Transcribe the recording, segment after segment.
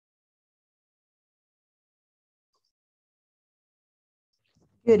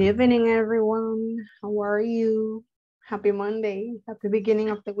Good evening, everyone. How are you? Happy Monday. Happy beginning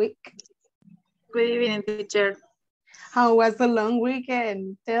of the week. Good evening, teacher. How was the long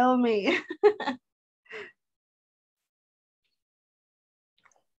weekend? Tell me.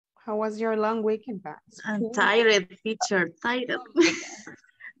 How was your long weekend, guys? I'm tired, teacher, tired.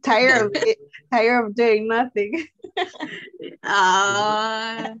 Tired of it, tired of doing nothing.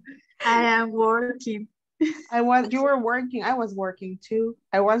 I am working. You were working. I was working too.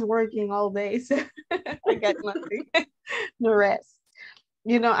 I was working all day, so I got nothing. No rest.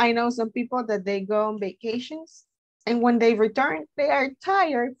 You know, I know some people that they go on vacations and when they return, they are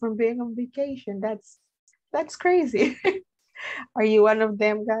tired from being on vacation. That's crazy. Are you one of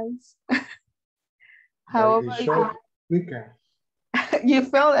them, guys? How Like the about short weekend. you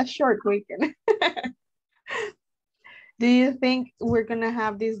felt a short weekend? Do you think we're gonna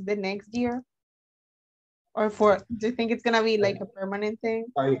have this the next year? Or do you think it's gonna be like a permanent thing?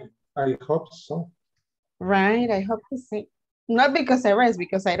 I hope so. Right, I hope the same. Not because I rest,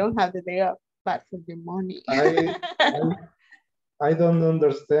 because I don't have the day off, but for the money. I don't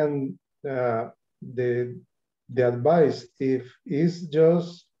understand the advice. If it's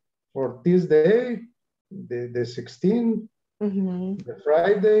just for this day, the 16th, the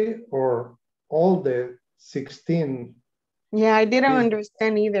Friday, or all the 16. Yeah, I didn't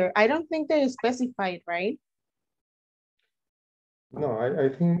understand either. I don't think they specified, right? No, I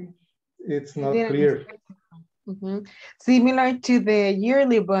think it's not clear. Similar to the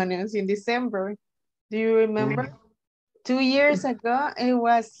yearly bonus in December. Do you remember? 2 years ago, it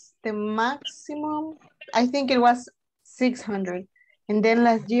was the maximum. I think it was 600. And then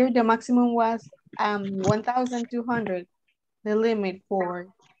last year, the maximum was 1,200, the limit for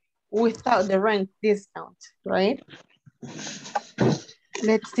without the rent discount, right?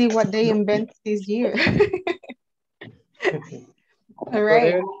 Let's see what they invent this year. All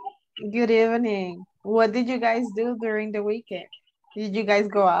right. Good evening. What did you guys do during the weekend? Did you guys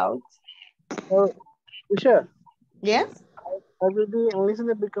go out? Sure. Yes? I will be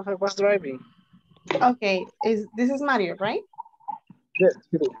listening because I was driving. Okay. This is Mario, right? Yes,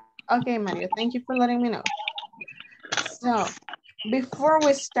 it is. Okay, Mario. Thank you for letting me know. So, before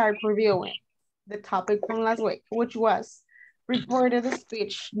we start reviewing the topic from last week, which was reported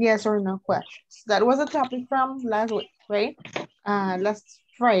speech, yes or no questions. That was a topic from last week, right? Last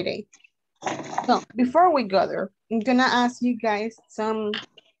Friday. So before we go there, I'm gonna ask you guys some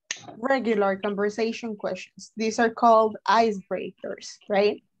regular conversation questions. These are called icebreakers,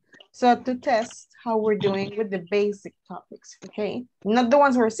 right? So to test how we're doing with the basic topics, okay? Not the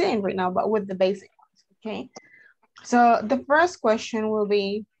ones we're seeing right now, but with the basic ones, okay? So the first question will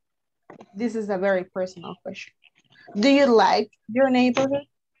be, this is a very personal question. Do you like your neighborhood?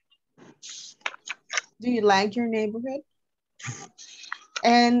 Do you like your neighborhood?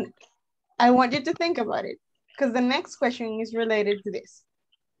 And I want you to think about it because the next question is related to this.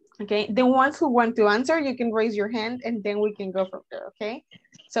 Okay, the ones who want to answer, you can raise your hand and then we can go from there, okay?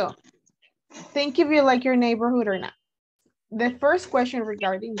 So think if you like your neighborhood or not. The first question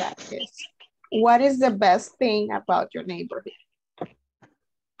regarding that is, what is the best thing about your neighborhood?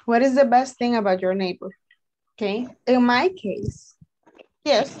 What is the best thing about your neighborhood? Okay, in my case,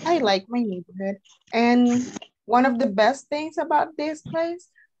 yes, I like my neighborhood. And one of the best things about this place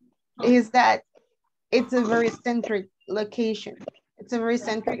is that it's a very centric location. It's a very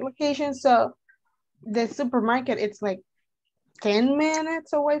centric location. So the supermarket, it's like 10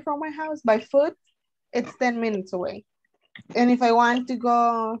 minutes away from my house. By foot, it's 10 minutes away. And if I want to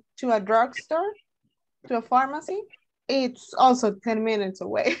go to a drugstore, to a pharmacy, it's also 10 minutes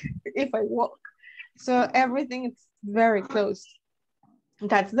away if I walk. So everything is very close.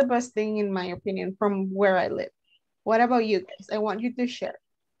 That's the best thing in my opinion from where I live. What about you guys? I want you to share.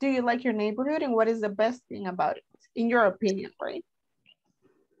 Do you like your neighborhood and what is the best thing about it? In your opinion, right?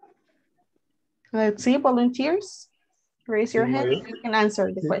 Let's see, volunteers. Raise your hand if you can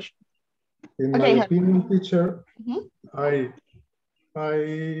answer the question. In my opinion, teacher, I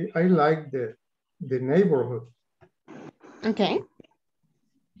like the neighborhood. Okay.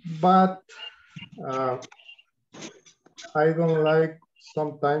 But I don't like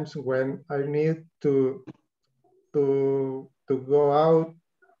sometimes when I need to go out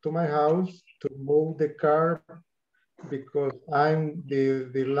to my house to move the car because I'm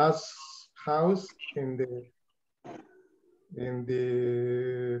the last house in the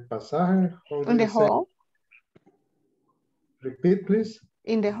pasaje. In the hall. Repeat, please.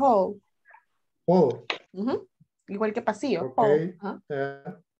 In the hall. Hall. Igual que pasillo. Okay.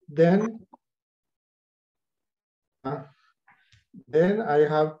 Then I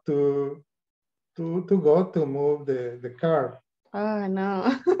have to go to move the car. Oh,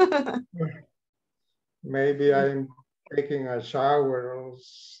 no. Maybe I'm taking a shower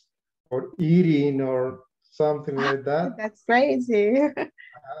or eating or something like that. That's crazy.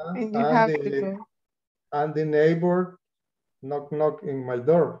 And you have to go. And the neighbor knock in my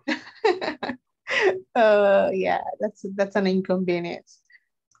door. Oh, yeah, that's an inconvenience.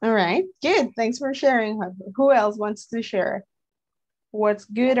 All right, good. Thanks for sharing. Who else wants to share what's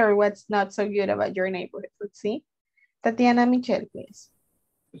good or what's not so good about your neighborhood? Let's see. Tatiana Michelle, please.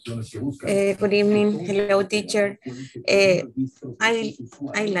 Good evening. Hello, teacher. I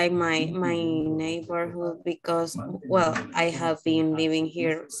like my neighborhood because, well, I have been living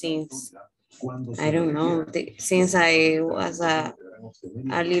here since, I don't know, since I was a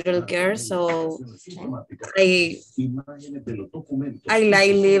little girl. So I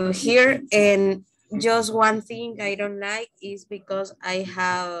like live here, and just one thing I don't like is because I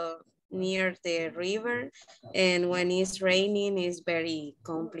have near the river, and when it's raining it's very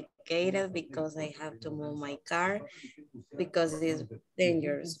complicated because I have to move my car because it's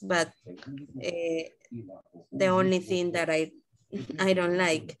dangerous. But the only thing that I don't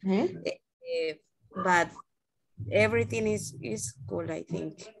like, but everything is cool, I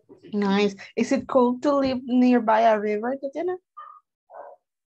think. Nice. Is it cool to live nearby a river, Tatiana?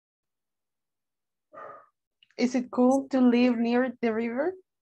 Is it cool to live near the river?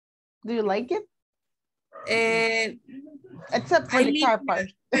 Do you like it? Except for the car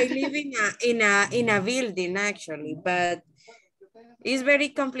part. I live in a building actually, but it's very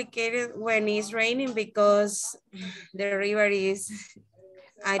complicated when it's raining because the river is,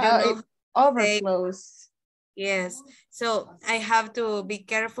 I don't know. It overflows. Yes, so I have to be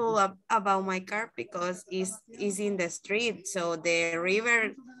careful about my car because it's in the street, so the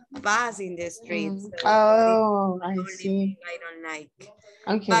river pass in the street. So oh, I see. I don't like.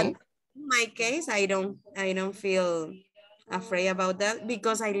 Okay. But in my case, I don't feel afraid about that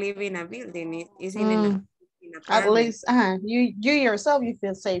because I live in a building. It's in an At apartment. least you yourself, you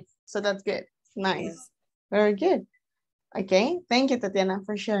feel safe. So that's good. Nice. Yes. Very good. Okay. Thank you, Tatiana,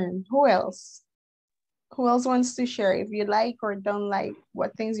 for sharing. Who else? Who else wants to share if you like or don't like,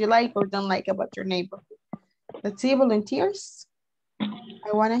 what things you like or don't like about your neighborhood? Let's see, volunteers.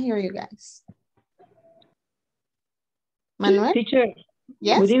 I want to hear you guys. Manuel? Teacher.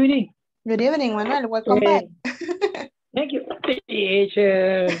 Yes? Good evening. Good evening, Manuel. Welcome back. Thank you,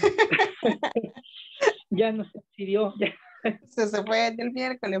 teacher. Ya nos exhibió. Se fue del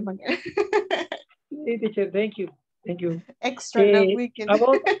miércoles, Manuel. Sí, teacher, thank you. Thank you. Extra long weekend.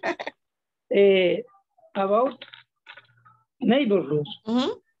 About neighborhoods.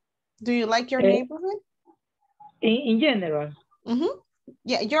 Do you like your neighborhood? In general.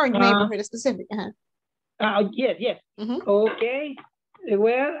 Yeah, your neighborhood specific. Yes. Okay.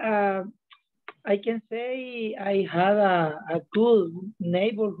 Well, I can say I had a good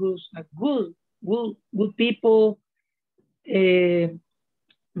neighborhood, a good people.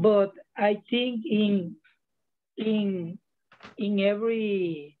 But I think in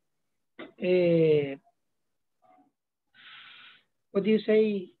every what do you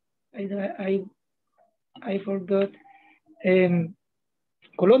say? I forgot.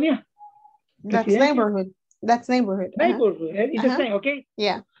 Colonia. That's neighborhood. That's neighborhood. Neighborhood. It's the same. Okay.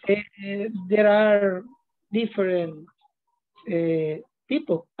 Yeah. There are different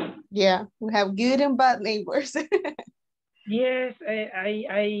people. Yeah, we have good and bad neighbors. Yes,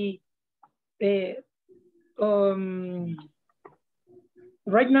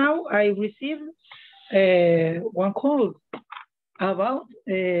 right now I received one call about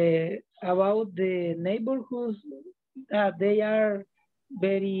the neighborhoods that they are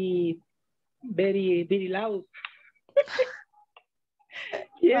very loud.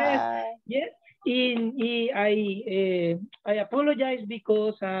 Yes. I apologize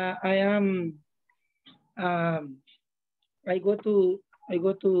because I am I go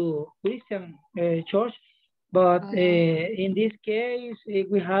to Christian church, but in this case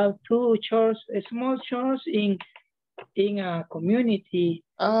we have two churches, a small church in a community.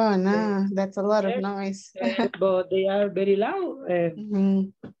 Oh no, that's a lot of noise. But they are very loud.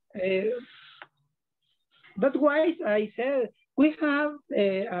 That's why I said we have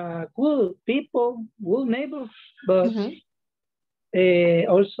good people, good neighbors, but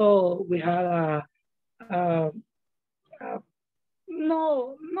also we have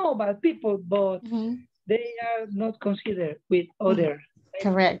no bad people, but they are not considered with other.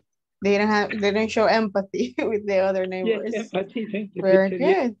 Correct. They don't show empathy with the other neighbors. Yes, empathy. Thank you. Very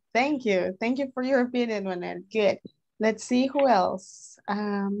good. Thank you. Thank you for your opinion, Manuel. Good. Let's see who else.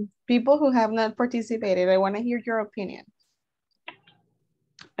 People who have not participated. I want to hear your opinion.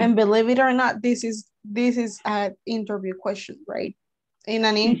 And believe it or not, this is this is an interview question, right? In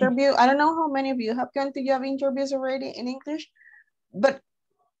an interview, I don't know how many of you have gone to job interviews already in English, but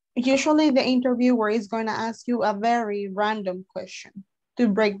usually the interviewer is going to ask you a very random question to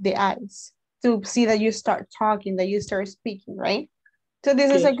break the ice, to see that you start talking, that you start speaking, right? So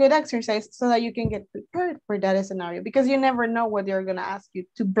this is a good exercise so that you can get prepared for that scenario, because you never know what they're going to ask you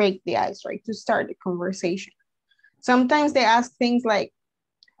to break the ice, right? To start the conversation. Sometimes they ask things like,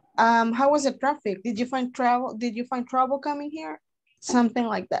 how was the traffic? Did you find trouble coming here? Something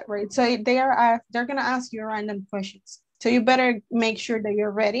like that, right? So they're going to ask you random questions. So you better make sure that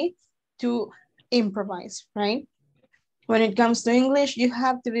you're ready to improvise, right? When it comes to English, you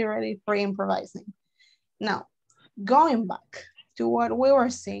have to be ready for improvising. Now, going back to what we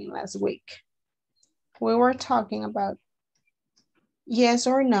were saying last week, we were talking about yes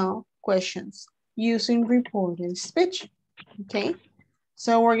or no questions using reported speech, okay?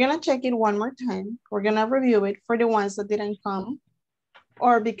 So we're gonna check it one more time. We're gonna review it for the ones that didn't come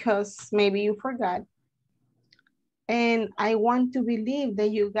or because maybe you forgot. And I want to believe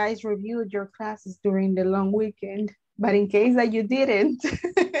that you guys reviewed your classes during the long weekend, but in case that you didn't,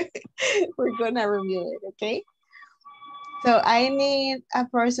 we're gonna review it, okay? So I need a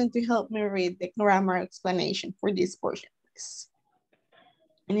person to help me read the grammar explanation for this portion, please.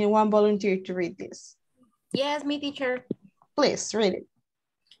 I need one volunteer to read this. Yes, me teacher. Please read it.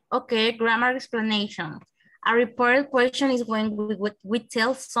 Okay, grammar explanation. A reported question is when we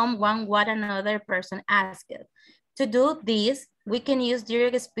tell someone what another person asked. To do this, we can use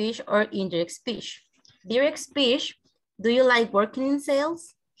direct speech or indirect speech. Direct speech, do you like working in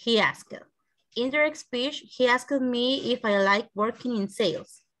sales? He asked. Indirect speech, he asked me if I like working in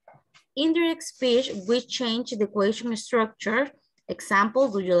sales. Indirect speech, we change the question structure, example,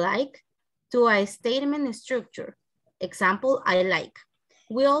 do you like, to a statement structure, example, I like.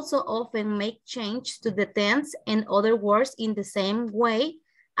 We also often make change to the tense and other words in the same way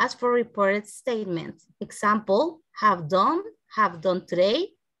as for reported statements. Example, have done today,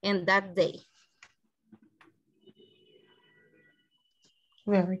 and that day.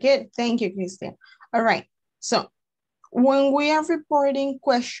 Very good. Thank you, Christian. All right. So when we are reporting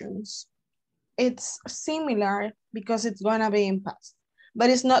questions, it's similar because it's going to be in past, but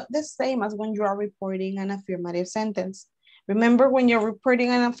it's not the same as when you are reporting an affirmative sentence. Remember, when you're reporting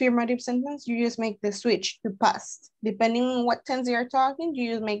an affirmative sentence, you just make the switch to past. Depending on what tense you're talking,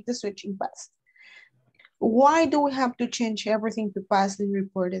 you just make the switch in past. Why do we have to change everything to past in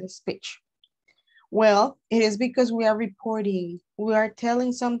reported speech? Well, it is because we are reporting. We are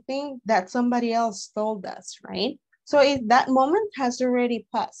telling something that somebody else told us, right? So if that moment has already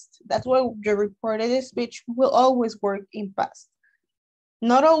passed, that's why the reported speech will always work in past.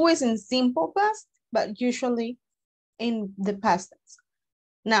 Not always in simple past, but usually in the past tense.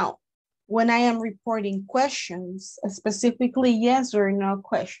 Now, when I am reporting questions, specifically yes or no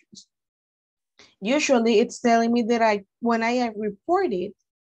questions, usually it's telling me that when I report it,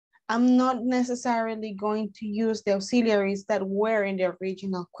 I'm not necessarily going to use the auxiliaries that were in the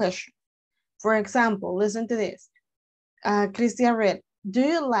original question. For example, listen to this. Christian read, do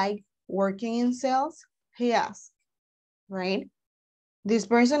you like working in sales? He asked, right? This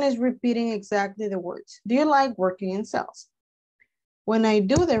person is repeating exactly the words. Do you like working in sales? When I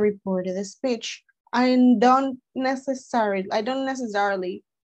do the reported speech, I don't necessarily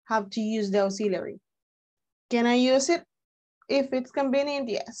have to use the auxiliary. Can I use it? If it's convenient,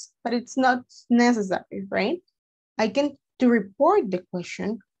 yes, but it's not necessary, right? To report the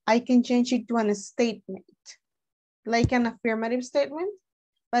question, I can change it to a statement, like an affirmative statement.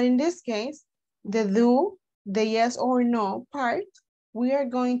 But in this case, the do, the yes or no part, we are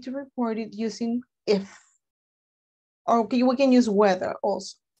going to report it using if. Or we can use whether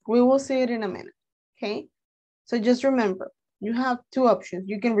also. We will see it in a minute, okay? So just remember, you have two options.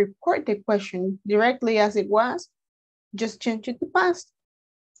 You can report the question directly as it was, just change it to past,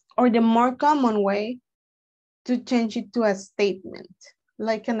 or the more common way to change it to a statement,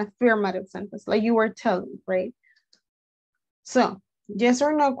 like an affirmative sentence, like you were telling, right? So yes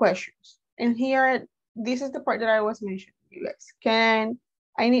or no questions. And here, this is the part that I was mentioning, you guys.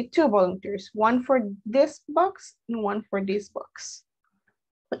 I need two volunteers, one for this box and one for this box,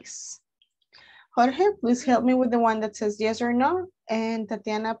 please. Jorge, please help me with the one that says yes or no. And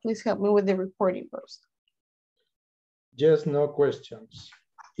Tatiana, please help me with the reporting first. Yes, no questions.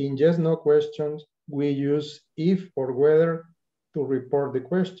 In yes, no questions, we use if or whether to report the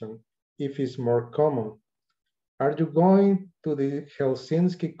question, if it's more common. Are you going to the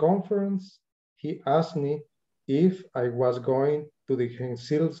Helsinki conference? He asked me if I was going to the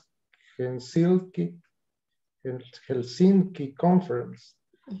Helsinki conference.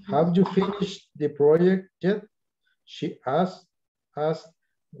 Have you finished the project yet? She asked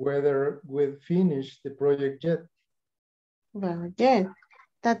whether we'd finished the project yet. Very good.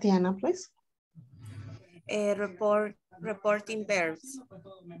 Tatiana, please. Reporting verbs.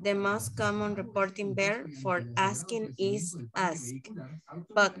 The most common reporting verb for asking is ask,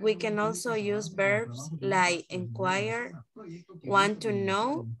 but we can also use verbs like inquire, want to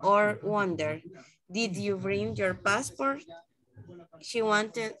know, or wonder. Did you bring your passport? She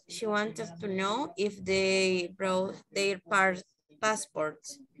wanted to know if they brought their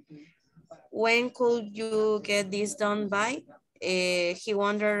passports. When could you get this done by? He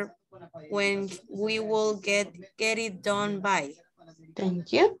wondered when we will get it done by.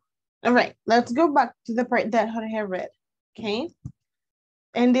 Thank you. All right, let's go back to the part that Jorge read, okay?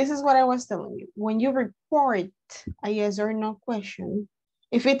 And this is what I was telling you. When you report a yes or no question,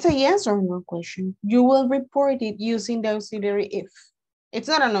 if it's a yes or no question, you will report it using the auxiliary if. It's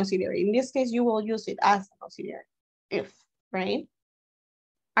not an auxiliary. In this case, you will use it as an auxiliary if, right?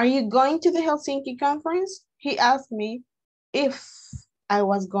 Are you going to the Helsinki conference? He asked me if I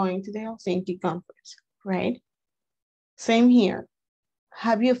was going to the Helsinki conference, right? Same here.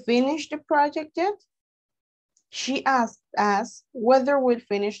 Have you finished the project yet? She asked us whether we'd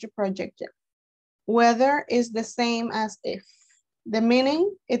finished the project yet. Whether is the same as if. The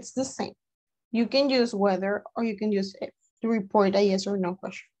meaning, it's the same. You can use whether or you can use if to report a yes or no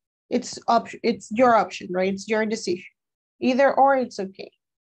question. It's your option, right? It's your decision. Either or, it's okay.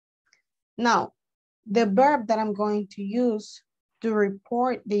 Now, the verb that I'm going to use to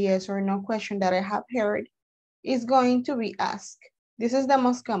report the yes or no question that I have heard is going to be ask. This is the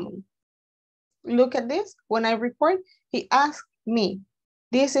most common. Look at this. When I report, he asked me.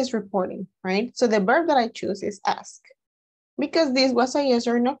 This is reporting, right? So the verb that I choose is ask. Because this was a yes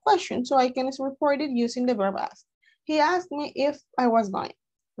or no question, so I can report it using the verb ask. He asked me if I was going,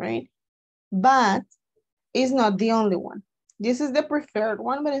 right? But it's not the only one. This is the preferred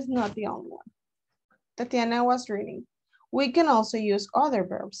one, but it's not the only one. Tatiana was reading. We can also use other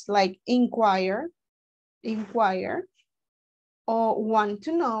verbs like inquire, or want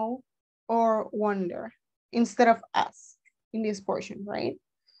to know, or wonder, instead of ask in this portion, right?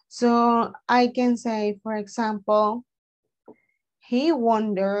 So I can say, for example, he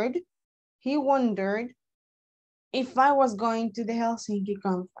wondered if I was going to the Helsinki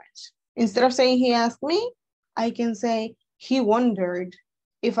conference. Instead of saying he asked me, I can say he wondered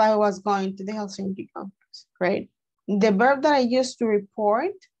if I was going to the Helsinki conference, right? The verb that I use to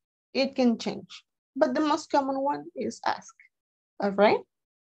report, it can change, but the most common one is ask, all right?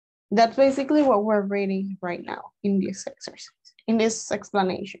 That's basically what we're reading right now in this exercise, in this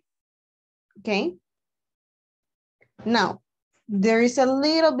explanation, okay? Now, there is a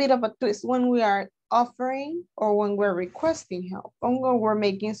little bit of a twist when we are offering or when we're requesting help, or when we're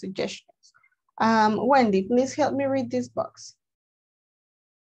making suggestions. Wendy, please help me read this box.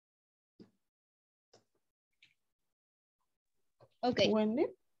 Okay. Wendy?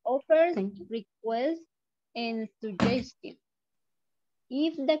 Offers, request, and suggestion.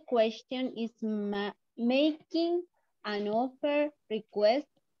 If the question is making an offer, request,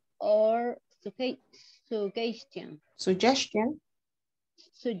 or suggestion.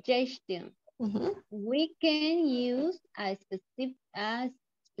 We can use a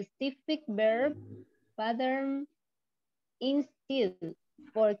specific verb pattern instead.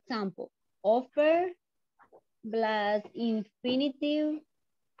 For example, offer plus infinitive,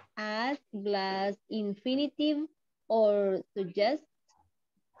 ask plus infinitive, or suggest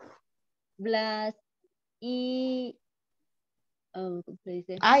plus ing.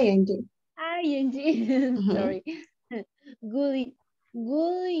 Sorry.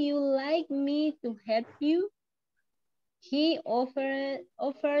 Would you like me to help you? He offered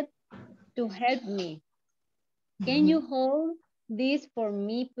to help me. Can you hold this for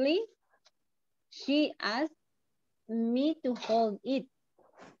me, please? She asked me to hold it.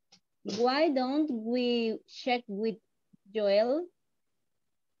 Why don't we check with Joel?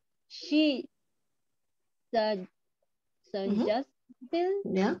 She suggested.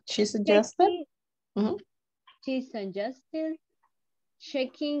 Yeah, she suggested. She suggested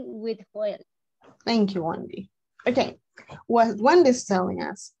checking with Joel. Thank you, Wendy. Okay, what Wendy's telling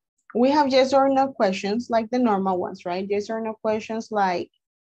us, we have yes or no questions like the normal ones, right? Yes or no questions like,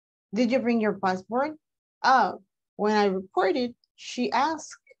 did you bring your passport? Oh, when I reported, she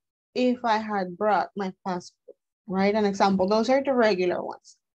asked if I had brought my passport, right? An example, those are the regular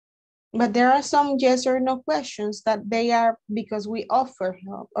ones. But there are some yes or no questions that they are because we offer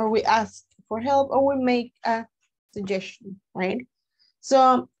help or we ask for help or we make a suggestion, right?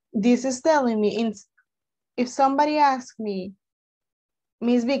 So this is telling me if somebody asks me,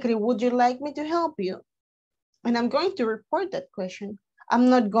 Miss Vickery, would you like me to help you? And I'm going to report that question. I'm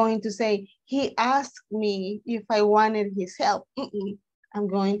not going to say, he asked me if I wanted his help. I'm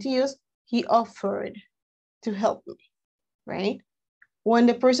going to use, he offered to help me, right? When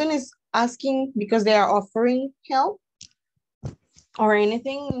the person is asking because they are offering help or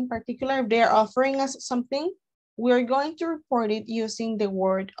anything in particular, if they are offering us something, we are going to report it using the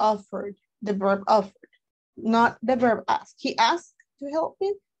word offered, the verb offered, not the verb ask. He asked to help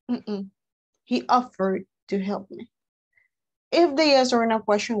me. He offered to help me. If the yes or no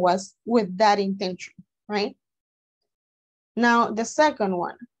question was with that intention, right? Now, the second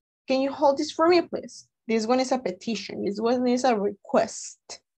one, can you hold this for me, please? This one is a petition. This one is a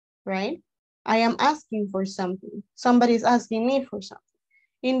request, right? I am asking for something. Somebody is asking me for something.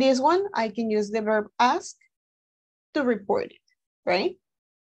 In this one, I can use the verb ask to report it, right?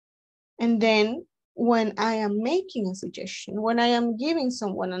 And then when I am making a suggestion, when I am giving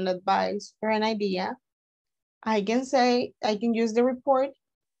someone an advice or an idea, I can say, I can use the report.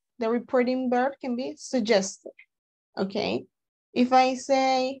 The reporting verb can be suggested, okay? If I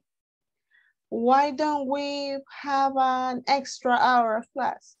say, why don't we have an extra hour of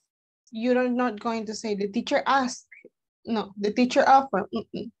class? You're not going to say the teacher asked. No, the teacher offered.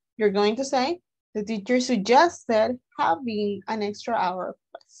 You're going to say the teacher suggested having an extra hour of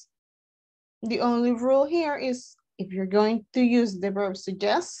class. The only rule here is if you're going to use the verb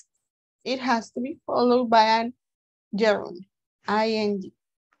suggest, it has to be followed by an gerund, ing.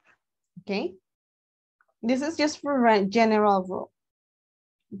 Okay? This is just for a general rule.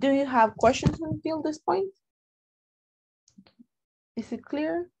 Do you have questions until this point? Is it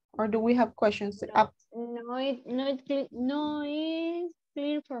clear? Or do we have questions? No, it's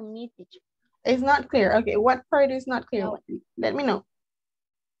clear for me, teacher. It's not clear. Okay, what part is not clear? No. Let me know.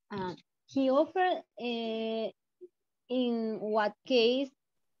 He offered, in what case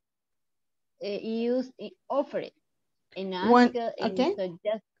use offer it? And ask, okay.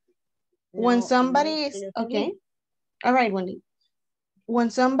 Suggest. When somebody is, okay. All right, Wendy. When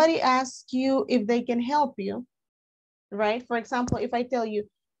somebody asks you if they can help you, right? For example, if I tell you,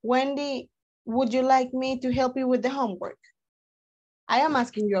 Wendy, would you like me to help you with the homework? I am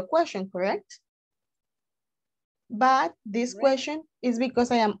asking you a question, correct? But this question is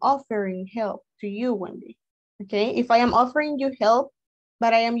because I am offering help to you, Wendy. Okay, if I am offering you help,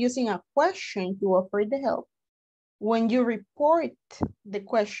 but I am using a question to offer the help, when you report the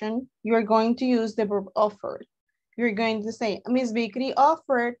question, you're going to use the verb offered. You're going to say, Miss Vickery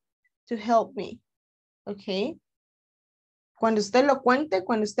offered to help me. Okay. Cuando usted lo cuente,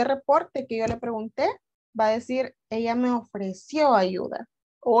 cuando usted reporte que yo le pregunté, va a decir, ella me ofreció ayuda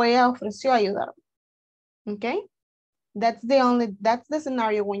o ella ofreció ayudarme. Okay. That's the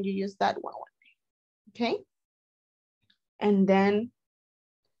scenario when you use that one. Okay. And then.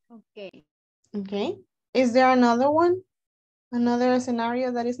 Okay. Okay. Is there another one? Another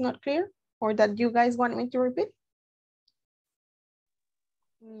scenario that is not clear or that you guys want me to repeat?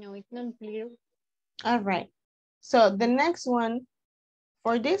 No, it's not clear. All right. So the next one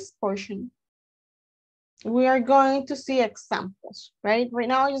for this portion, we are going to see examples, right? Right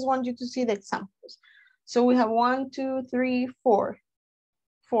now, I just want you to see the examples. So we have 1, 2, 3, 4.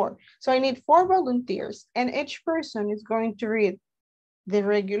 4. So I need 4 volunteers and each person is going to read the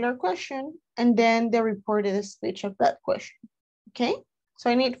regular question and then the reported speech of that question. Okay? So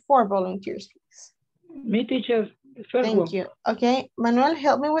I need 4 volunteers, please. Me, teacher, the first one. Thank you. Okay, Manuel,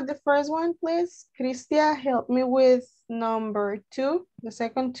 help me with the first one, please. Cristia, help me with number 2, the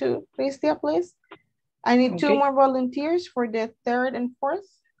second 2. Cristia, please. I need 2 more volunteers for the 3rd and 4th,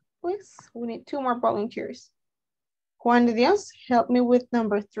 please. We need 2 more volunteers. Juan de Dios, help me with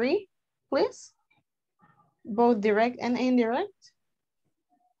number 3, please. Both direct and indirect.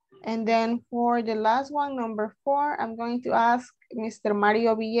 And then for the last one, number 4, I'm going to ask Mr.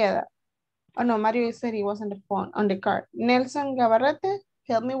 Mario Villeda. Oh no, Mario said he was on the phone, on the card. Nelson Gabarrete,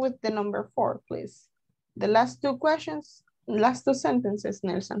 help me with the number 4, please. The last 2 questions, last 2 sentences,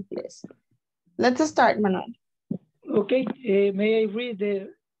 Nelson, please. Let's start, Manuel. Okay, may I read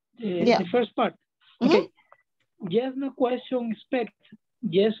the first part? Okay. Yes, no question, expect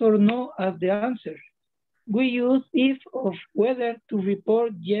yes or no as the answer. We use if of whether to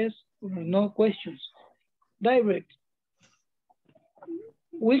report yes or no questions. Direct.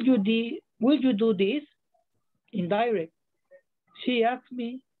 Will you do this? Indirect. She asked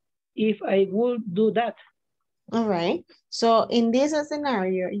me if I would do that. All right. So in this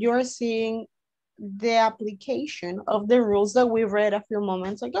scenario, you're seeing the application of the rules that we read a few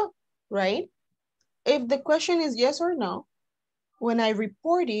moments ago, right? If the question is yes or no, when I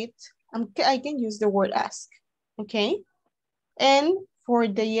report it, I can use the word ask, okay? And for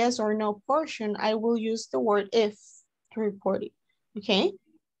the yes or no portion, I will use the word if to report it. Okay,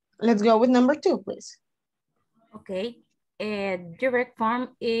 let's go with number 2, please. Okay. Direct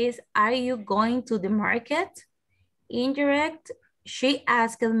form is, are you going to the market? Indirect, she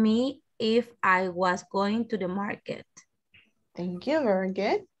asked me if I was going to the market. Thank you, very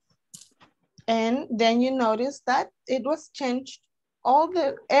good. And then you notice that it was changed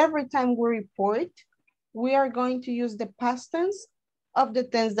every time we report, we are going to use the past tense of the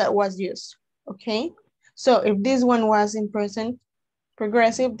tense that was used, okay? So if this one was in present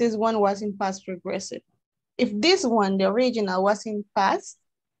progressive, this one was in past progressive. If this one, the original, was in past,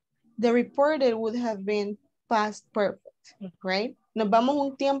 the reported would have been past perfect, right? Nos vamos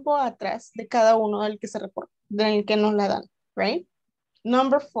un tiempo atrás de cada uno del que se reporta, del que nos la dan, right?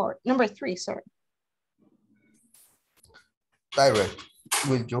 Number 3, sorry. Direct,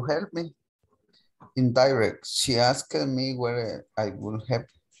 will you help me? Indirect, she asked me whether I would help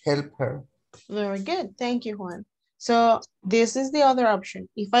her. Very good, thank you, Juan. So this is the other option.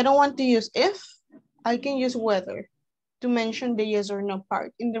 If I don't want to use if, I can use whether to mention the yes or no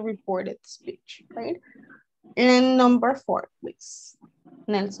part in the reported speech, right? And number 4, please.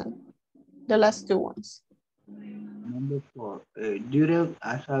 Nelson, the last 2 ones. Number 4, Direct,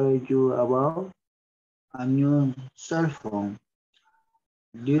 I tell you about a new cell phone.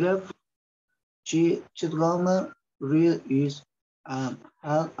 Direct, she gonna read is how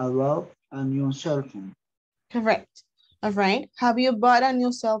about a new cell phone. Correct. All right. Have you bought a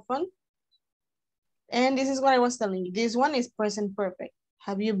new cell phone? And this is what I was telling you. This one is present perfect.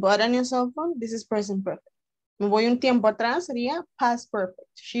 Have you bought a new cell phone? This is present perfect. Me voy un tiempo atrás, sería past perfect.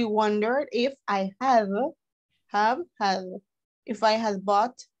 She wondered if I had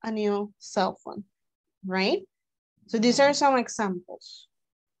bought a new cell phone, right? So these are some examples.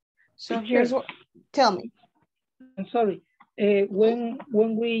 So here's what, tell me. I'm sorry. When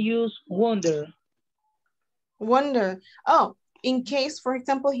we use wonder. Wonder. Oh, in case, for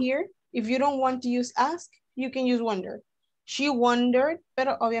example, here, if you don't want to use ask, you can use wonder. She wondered,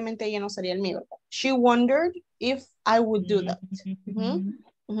 pero obviamente ella no sería el mío. She wondered if I would do that.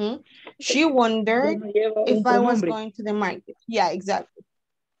 She wondered if I was going to the market. Yeah, exactly.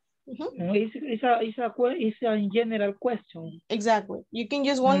 It's a general question. Exactly. You can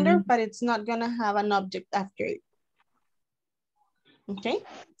just wonder, but it's not gonna have an object after it. Okay.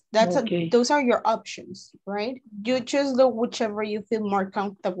 Those are your options, right? You choose whichever you feel more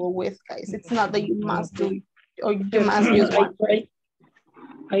comfortable with, guys. It's not that you must do it or you must use one.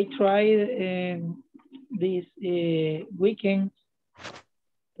 I tried this weekend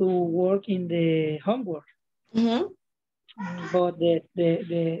to work in the homework, but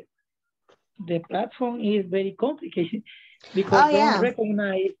the platform is very complicated because don't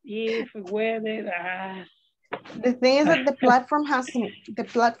recognize if whether. The thing is that the platform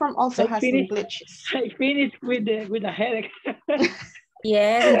also has some glitches. I finished with a headache.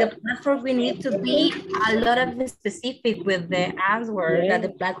 Yes, in the platform we need to be a lot of specific with the answer that the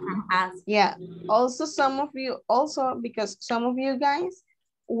platform has. Yeah. Also, because some of you guys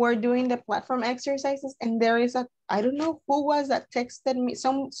were doing the platform exercises, and there is I don't know who was that texted me.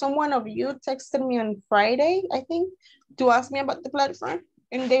 Someone of you texted me on Friday, I think, to ask me about the platform,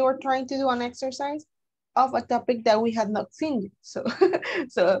 and they were trying to do an exercise of a topic that we had not seen yet. So,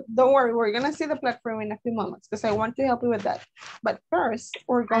 so don't worry, we're gonna see the platform in a few moments because I want to help you with that. But first,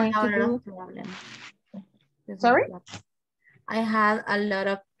 we're going to do. Sorry? I had a lot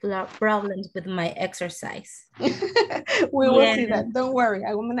of problems with my exercise. We will see that. Don't worry.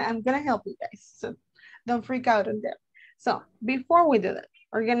 I'm gonna help you guys. So don't freak out on them. So before we do that,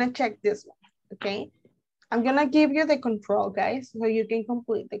 we're gonna check this one. Okay. I'm gonna give you the control, guys, so you can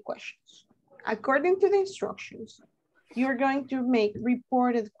complete the questions. According to the instructions, you're going to make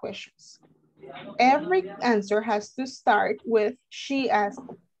reported questions. Every answer has to start with she asked.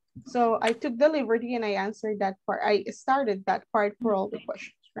 So I took the liberty and I answered that part. I started that part for all the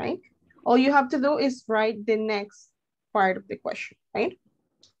questions, right? All you have to do is write the next part of the question, right?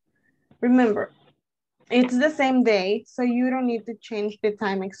 Remember, it's the same day, so you don't need to change the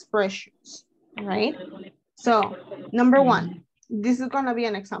time expressions, right? So number 1. This is gonna be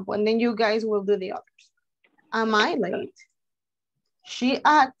an example, and then you guys will do the others. Am I late? She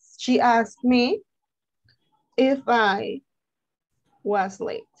asked me if I was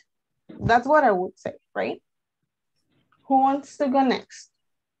late. That's what I would say, right? Who wants to go next?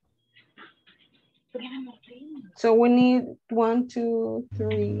 So we need 1, 2,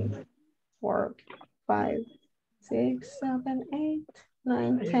 3, 4, 5, 6, 7, 8,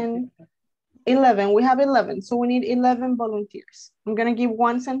 9, 10. 11, we have 11, so we need 11 volunteers. I'm gonna give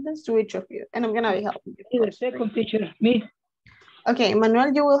 1 sentence to each of you, and I'm gonna be helping you. The second teacher, me. Okay,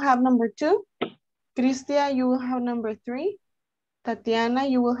 Manuel, you will have number 2. Cristia, you will have number 3. Tatiana,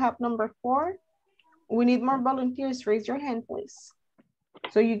 you will have number 4. We need more volunteers. Raise your hand, please.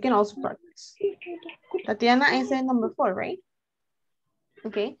 So you can also practice. Tatiana is at number 4, right?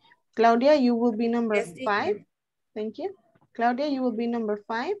 Okay. Claudia, you will be number 5. Thank you. Claudia, you will be number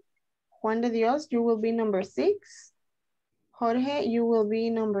 5. Juan de Dios, you will be number 6. Jorge, you will be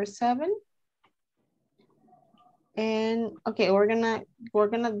number 7. And okay, we're gonna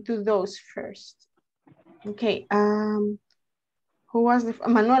do those first. Okay. Who was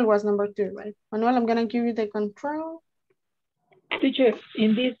Manuel was number 2, right? Manuel, I'm gonna give you the control. Teacher,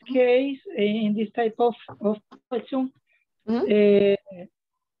 in this case, in this type of question, in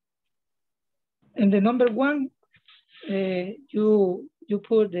the number 1, you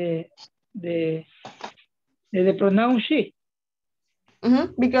put the pronoun she.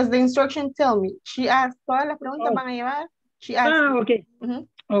 Because the instruction tell me, she asked, todas las preguntas van a llevar, she asked. Okay.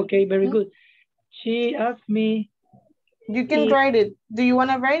 Okay, very good. She asked me. You can write it. Do you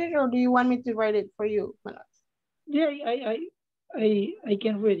want to write it or do you want me to write it for you? Yeah, I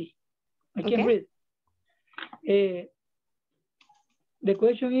can read it. I can read it. The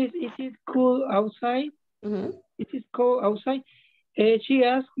question is it cool outside? Is it cold outside? She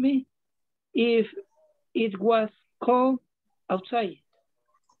asked me if it was cold outside.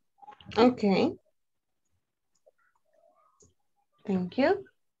 Okay. Thank you.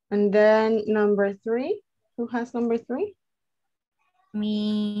 And then number 3. Who has number 3?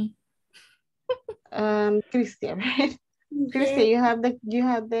 Me. Cristia, right? Cristia, you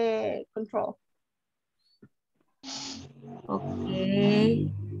have the control.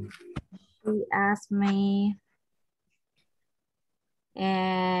 Okay. She asked me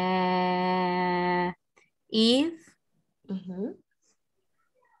if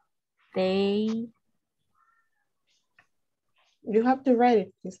they. You have to write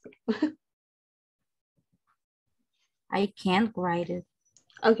it, Cristia. I can't write it.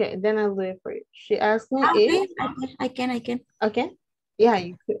 Okay, then I'll do it for you. She asked me if. I can. Okay. Yeah,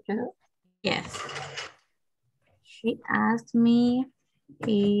 you could. Yes. She asked me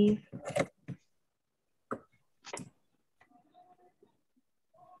if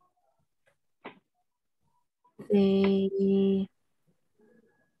they,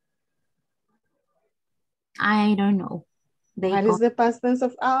 I don't know. What is the past tense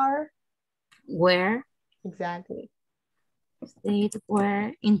of are? Where? Exactly. They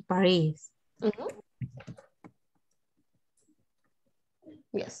were in Paris.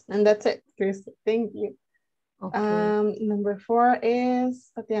 Yes, and that's it, Chris. Thank you. Okay. Number 4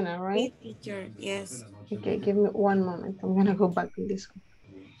 is Tatiana, right? Teacher, yes. Okay, give me one moment. I'm gonna go back to this one.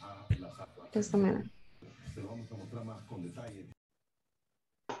 Just a minute.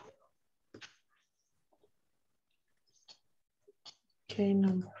 Okay,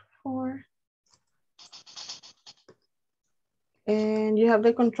 number 4. And you have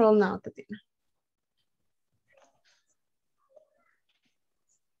the control now, Tatiana.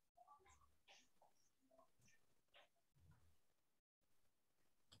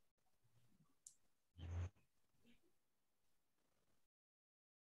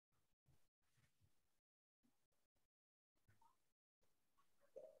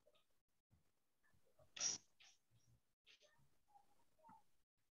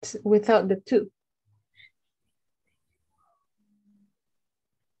 Without the 2.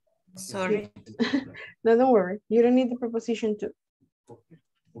 Sorry. No, don't worry. You don't need the preposition 2. Porque el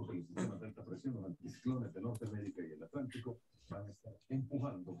sistema de alta presión, los anticiclones de Norteamérica y el Atlántico van a estar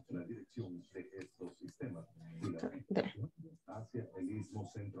empujando la dirección de estos sistemas y la hacia el istmo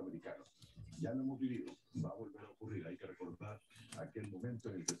centroamericano. Ya lo hemos vivido, va a volver a ocurrir. Hay que recordar aquel momento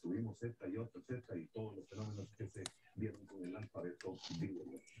en el que tuvimos Z y otro Z y todos los fenómenos que se vieron con el alfabeto vivo.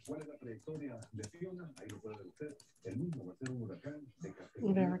 ¿Cuál es la trayectoria de Fiona? Ahí lo puede ver usted. El mismo va a ser un huracán de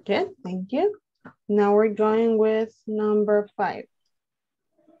categoría. Very good, thank you. Now we're going with number 5.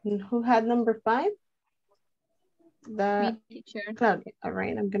 Who had number 5? Me, teacher. Claudia. All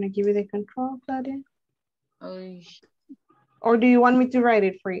right, I'm gonna give you the control, Claudia. Oh, or do you want me to write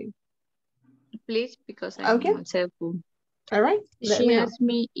it for you? Please, because I'm on cell phone. All right. She asked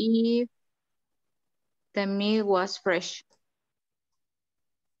me if the milk was fresh.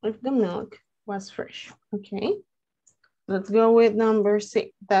 If the milk was fresh. Okay. Let's go with number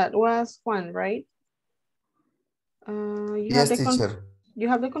 6. That was Juan, right? Yes, teacher. You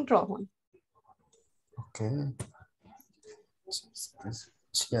have the control one. Okay.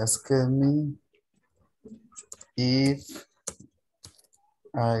 She asked me if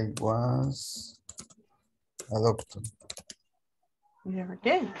I was adopted. Very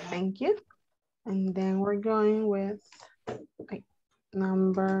good. Thank you. And then we're going with, okay,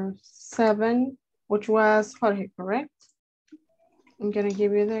 number 7, which was Jorge, correct? I'm gonna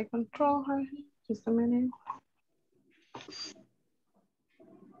give you the control, Jorge. Just a minute.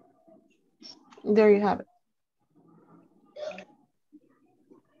 There you have it.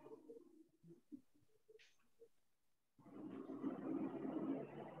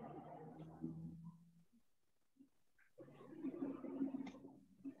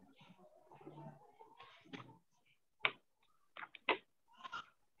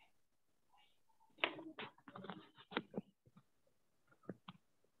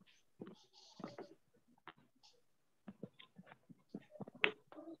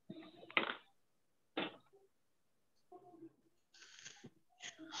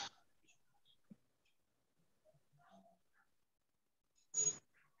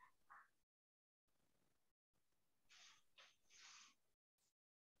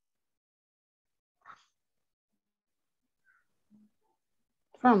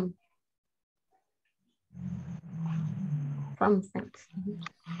 From friends.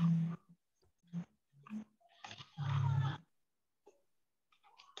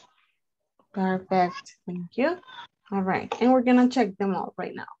 Perfect, thank you. All right, and we're gonna check them all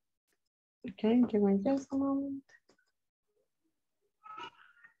right now. Okay, give me just a moment.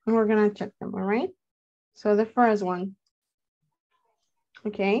 And we're gonna check them, all right? So the first one,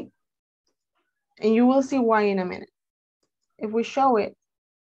 okay? And you will see why in a minute. If we show it,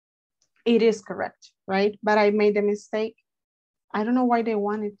 it is correct, right? But I made a mistake. I don't know why they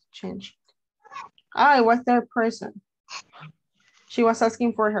wanted to change it. Oh, it was their person. She was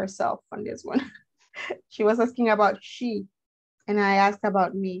asking for herself on this one. She was asking about she, and I asked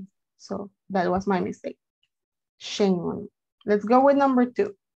about me. So that was my mistake. Shame on me. Let's go with number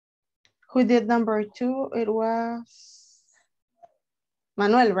 2. Who did number 2? It was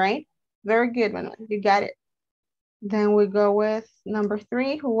Manuel, right? Very good, Manuel. You got it. Then we go with number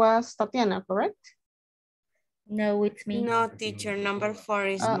 3, who was Tatiana, correct? No, it's me. No, teacher, number 4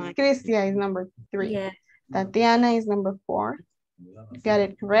 is mine. Cristia is number 3. Yeah. Tatiana is number 4. Got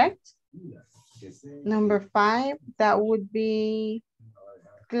it correct? Number 5, that would be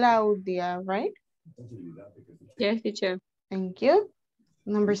Claudia, right? Yes, teacher. Thank you.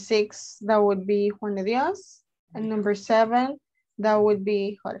 Number 6, that would be Juan de Dios. And number 7, that would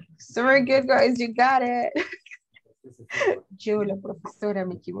be Jorge. So very good, guys. You got it. Yo, la profesora,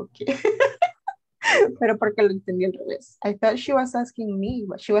 me equivoqué. Pero porque lo entendí al revés. I thought she was asking me,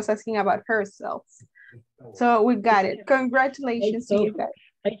 but she was asking about herself. So we got it. Congratulations to you guys.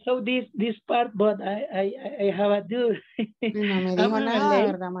 I saw this part, but I have a dude. No me dijo nada,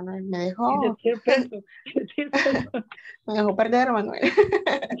 ¿verdad, Manuel? Me dejó. Me dejó perder, Manuel.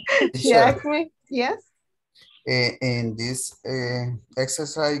 She asked me, yes? In this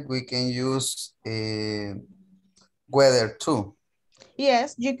exercise, we can use weather too.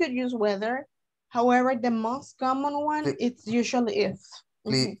 Yes, you could use weather. However, the most common one, it's usually if.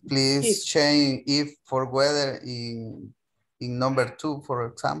 Please change if for weather in number 2, for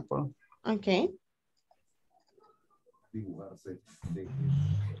example. Okay.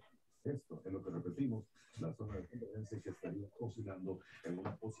 Esto es lo que repetimos, la zona de convergencia que estaría oscilando en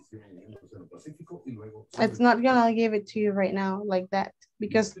una posición en el Océano Pacífico y luego... It's not gonna give it to you right now like that,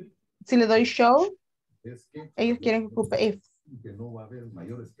 because si le doy show, ellos quieren que ocupe if.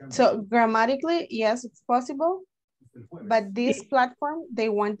 So grammatically, yes, it's possible, but this platform, they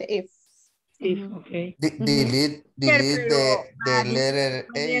want the if. Okay. Delete the letter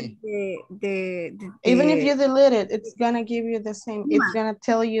A. Even if you delete it, it's gonna give you the same. It's gonna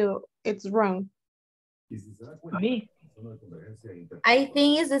tell you it's wrong. Me? I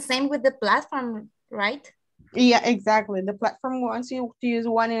think it's the same with the platform, right? Yeah, exactly. The platform wants you to use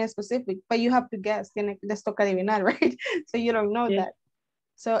one in a specific, but you have to guess. Les toca adivinar, right? So you don't know that.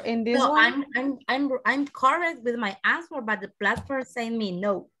 So in this one, I'm correct with my answer, but the platform saying me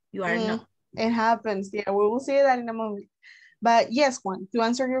no, you are not. It happens. Yeah, we will see that in a moment. But yes, Juan, to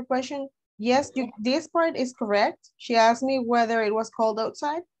answer your question, yes, this part is correct. She asked me whether it was cold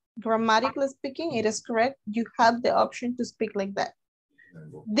outside. Grammatically speaking, it is correct. You have the option to speak like that.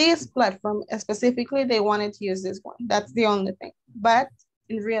 This platform specifically, they wanted to use this one. That's the only thing. But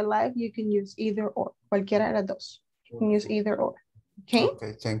in real life, you can use either or. Cualquiera de dos. You can use either or. Okay?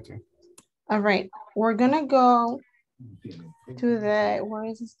 Okay, thank you. All right. We're going to go to the, where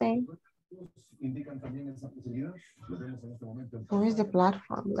is this thing? Where is the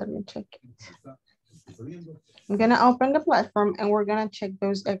platform? Let me check it. I'm going to open the platform and we're going to check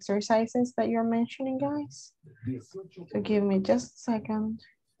those exercises that you're mentioning, guys. So give me just a second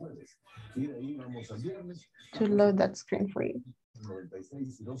to load that screen for you.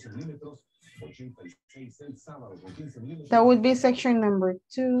 That would be section number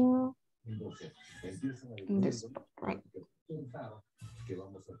 2. This, right. Que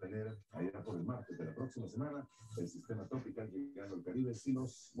vamos a tener allá por el martes de la próxima semana, el sistema tropical llegando al Caribe sin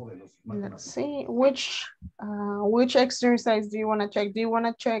los modelos matemáticos. Let's see, which exercise do you want to check? Do you want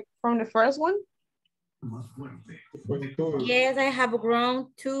to check from the first one? Yes, I have grown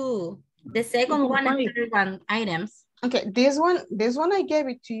 2. The second one and third one items. Okay, this one I gave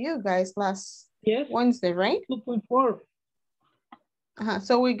it to you guys last Wednesday, right? 2.4.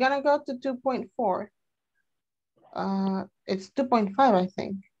 So we're gonna go to 2.4. It's 2.5, I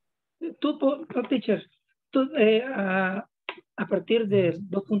think. Teacher, a partir del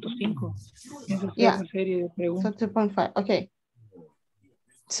 2.5. Yeah, so 2.5, okay.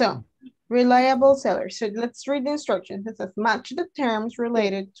 So, reliable seller. So let's read the instructions. It says, match the terms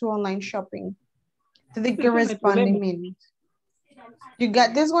related to online shopping to the corresponding meanings. You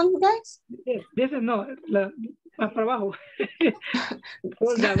got this one, guys? Yes, this is no, más para abajo.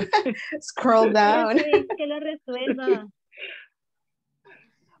 Scroll down. Scroll down. Que lo resuelva.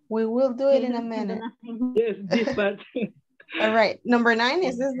 We will do it in a minute. Yes, this part. All right, number 9,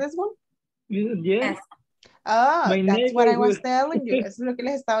 is this one? Yes. Oh, that's what I was telling you. Eso es lo que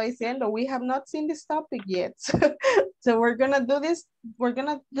les estaba diciendo. We have not seen this topic yet. So we're gonna do this. We're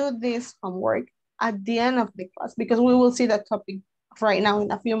gonna do this homework at the end of the class because we will see that topic right now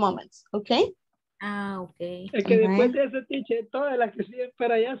in a few moments. Okay? Okay. Es que después de eso, teacher, todas las que siguen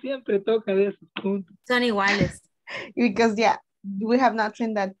para allá siempre toca de esos puntos. Son iguales. Because yeah, we have not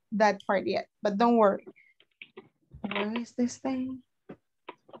seen that part yet, but don't worry. Where is this thing?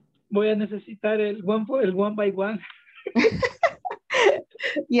 Voy a necesitar el one by one.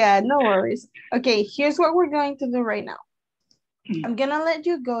 Yeah, no worries. Okay, here's what we're going to do right now. I'm gonna let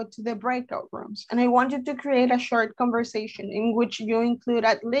you go to the breakout rooms and I want you to create a short conversation in which you include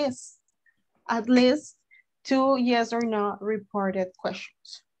at least 2 yes or no reported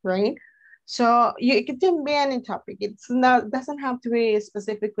questions, right? So it can be any topic. Doesn't have to be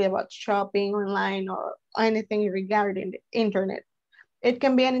specifically about shopping online or anything regarding the internet. It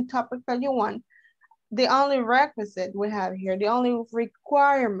can be any topic that you want. The only requisite we have here, the only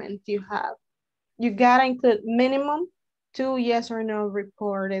requirement you have, you gotta include minimum 2 yes or no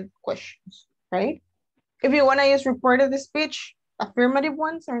reported questions, right? If you wanna use reported speech, affirmative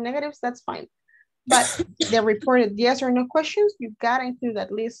ones or negatives, that's fine. But the reported yes or no questions, you gotta include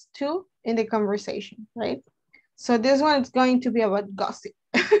at least 2 in the conversation, right? So this one is going to be about gossip,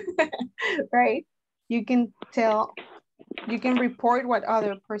 right? You can report what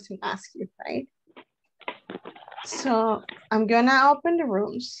other person asks you, right? So I'm gonna open the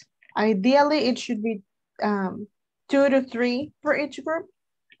rooms. Ideally, it should be 2 to 3 for each group.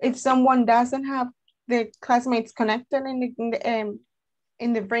 If someone doesn't have the classmates connected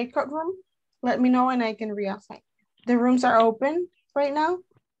in the breakout room, let me know and I can reassign. The rooms are open right now,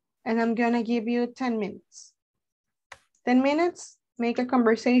 and I'm gonna give you 10 minutes. 10 minutes, make a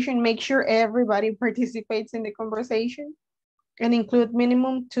conversation, make sure everybody participates in the conversation, and include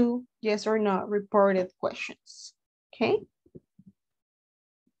minimum 2 yes or no reported questions, okay?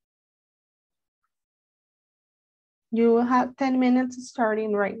 You will have 10 minutes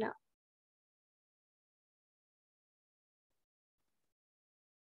starting right now.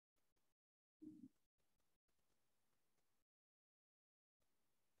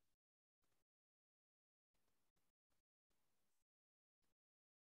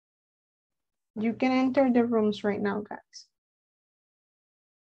 You can enter the rooms right now, guys.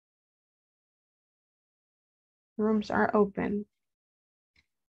 Rooms are open.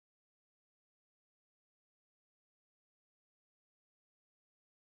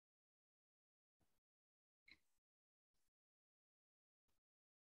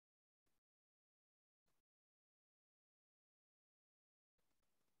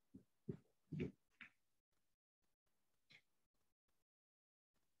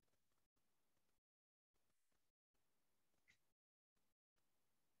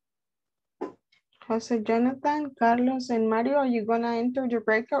 Jose, Jonathan, Carlos, and Mario, are you gonna enter your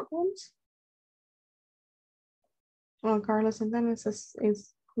breakout rooms? Well, Carlos and Dennis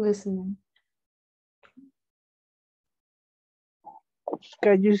is listening.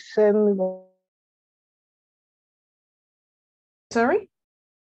 Can you send me the... Sorry?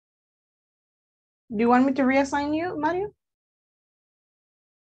 Do you want me to reassign you, Mario?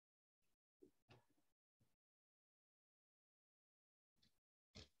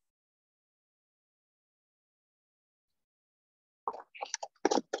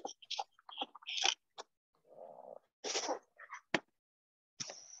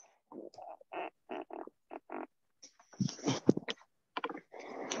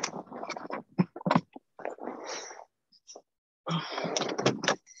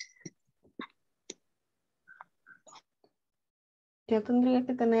 Ya tendría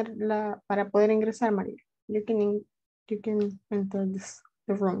que tener para poder ingresar, María. You can enter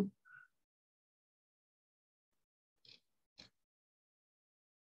the room.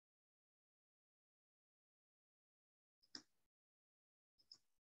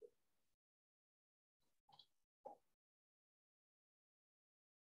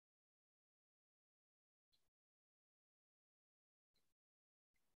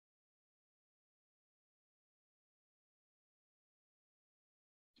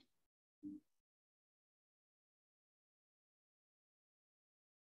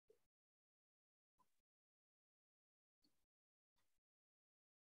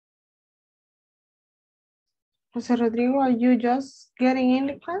 Jose Rodrigo, are you just getting in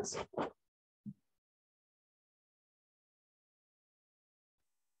the class?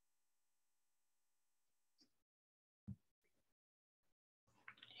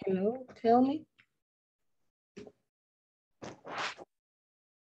 Hello, tell me.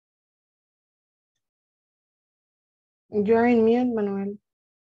 You're in mute, Manuel.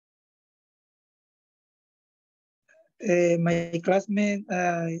 My classmate,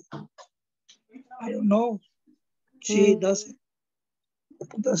 I don't know. She doesn't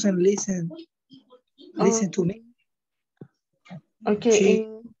listen to me. Okay.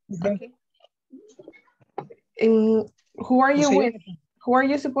 Okay. Who are you with? Who are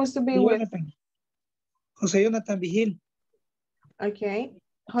you supposed to be with? José Jonathan Vigil. Okay.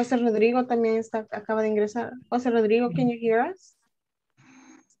 José Rodrigo también acaba de ingresar. José Rodrigo, can you hear us?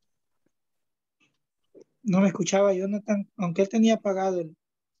 No me escuchaba Jonathan, aunque él tenía apagado el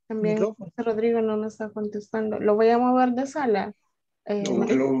También micrófono. José Rodrigo no nos está contestando. Lo voy a mover de sala. Hello.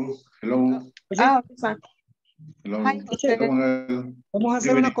 Exacto. Hello. Hi, José. Vamos a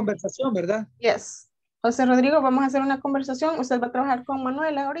hacer una conversación, ¿verdad? Yes. José Rodrigo, vamos a hacer una conversación. Usted va a trabajar con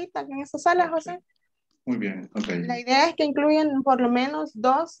Manuela ahorita en esta sala, José. Muy bien, ok. La idea es que incluyan por lo menos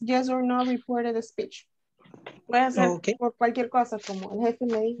 2 yes or no reported speech. Puede ser por cualquier cosa, como el jefe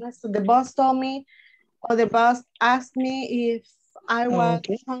me dijo esto, the boss told me, or the boss asked me if I was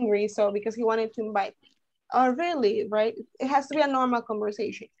hungry, so because he wanted to invite me. Or really, right? It has to be a normal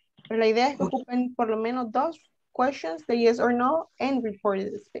conversation. Pero la idea es que ocupen por lo menos 2 questions, the yes or no, and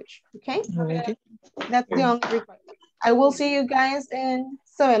reported speech, okay? That's the only requirement. I will see you guys in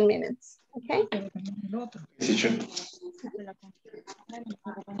 7 minutes, okay?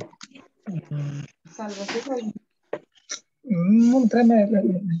 Tráeme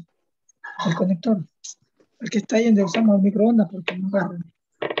el conector. El que está ahí donde usamos el microondas porque no agarra.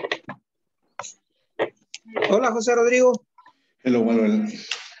 Hola, José Rodrigo. Hello, Manuel.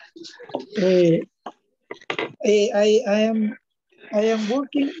 I am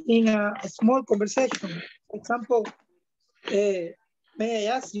working in a small conversation. For example, may I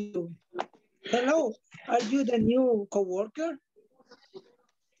ask you, hello, are you the new coworker?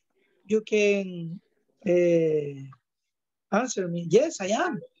 You can answer me. Yes, I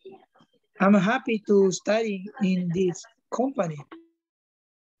am. I'm happy to study in this company.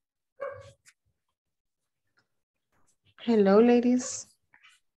 Hello, ladies.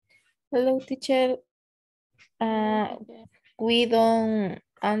 Hello, teacher. We don't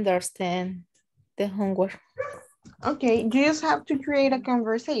understand the homework. Okay, you just have to create a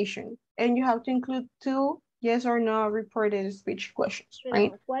conversation and you have to include 2 yes or no reported speech questions,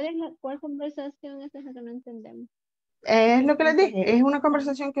 right? ¿Cuál conversación es esa que no entendemos? Es lo que les dije, es una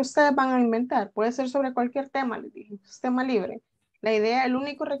conversación que ustedes van a inventar, puede ser sobre cualquier tema, les dije, es tema libre. La idea, el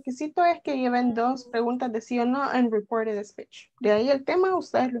único requisito es que lleven 2 preguntas de sí o no en reported speech. De ahí el tema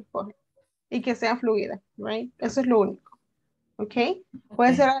ustedes lo escogen y que sea fluida, right? Eso es lo único, ¿ok?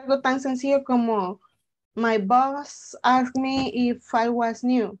 Puede ser algo tan sencillo como my boss asked me if I was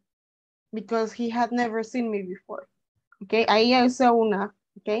new because he had never seen me before, ¿ok? Ahí ya hice una,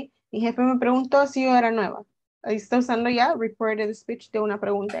 ¿ok? Mi jefe me preguntó si yo era nueva. Ahí está usando ya reported speech de una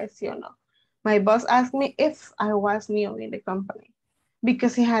pregunta de sí o no. My boss asked me if I was new in the company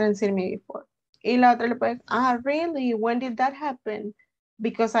because he hadn't seen me before. Y la otra le puede, really? When did that happen?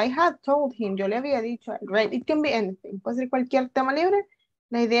 Because I had told him, yo le había dicho, right? It can be anything. Puede ser cualquier tema libre.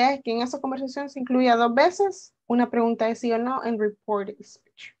 La idea es que en esa conversación se incluya 2 veces una pregunta de sí o no en reported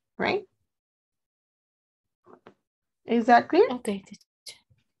speech, right? Is that clear? Okay.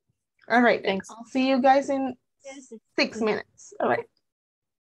 All right. Thanks. I'll see you guys in 6 minutes. All right.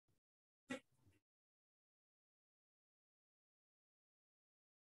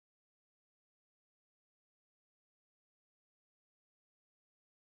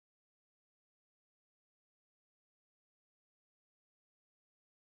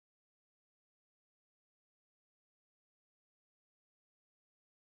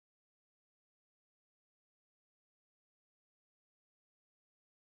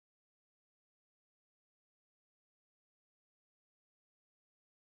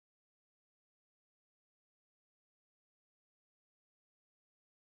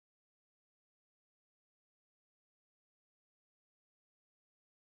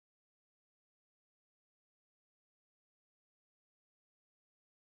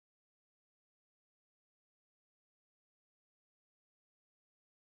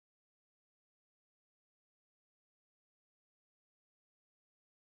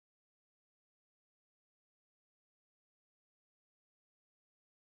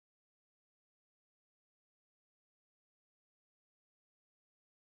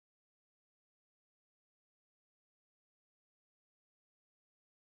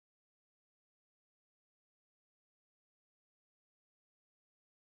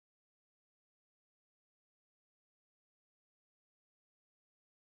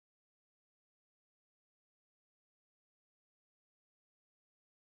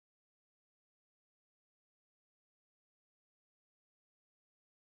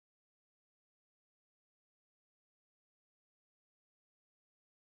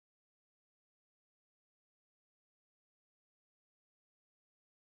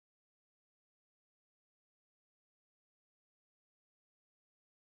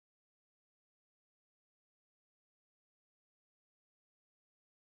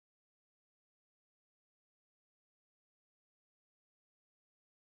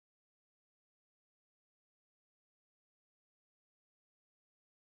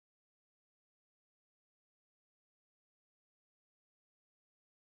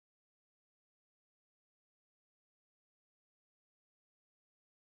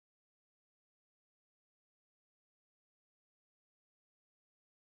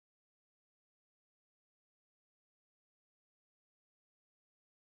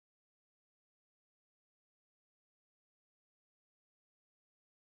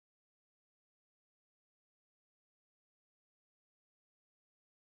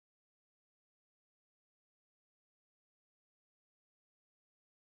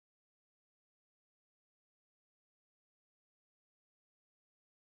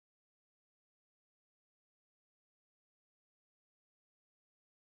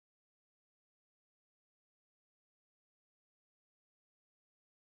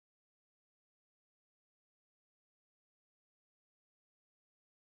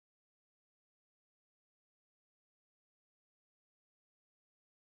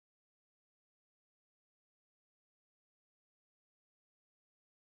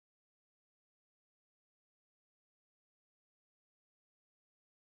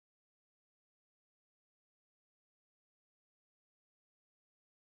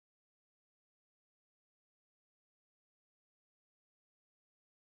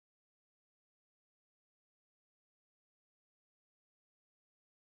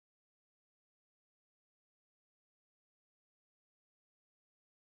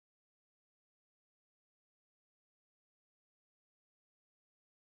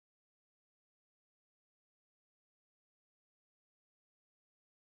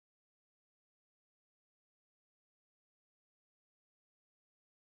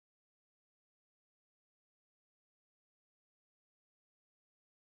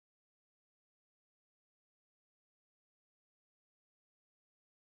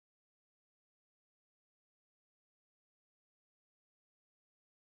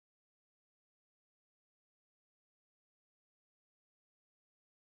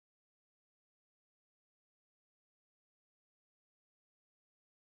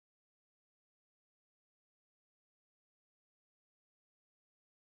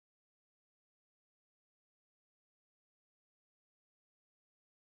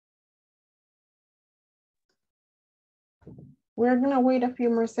 We're gonna wait a few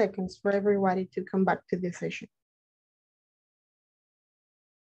more seconds for everybody to come back to this session.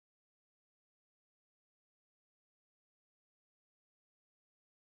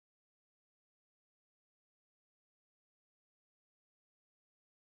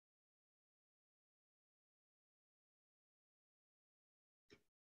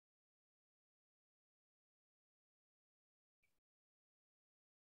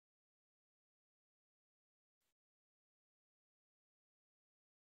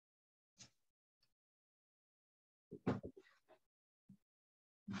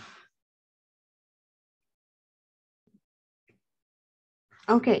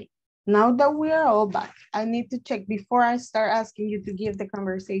 Okay, now that we are all back, I need to check before I start asking you to give the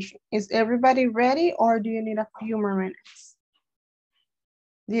conversation. Is everybody ready or do you need a few more minutes?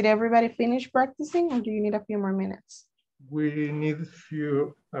 Did everybody finish practicing or do you need a few more minutes? We need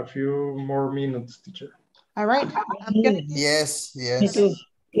a few more minutes, teacher. All right. I'm gonna Yes, Me yes. too.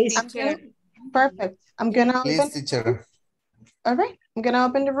 Please. Perfect. I'm gonna Please, open. teacher. All right. I'm gonna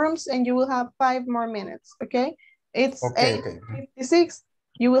open the rooms and you will have 5 more minutes. Okay. It's Okay, 8:56.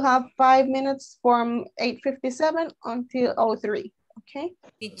 You will have 5 minutes from 8:57 until 03. Okay.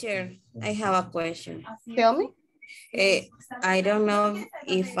 Teacher, I have a question. Tell me. I don't know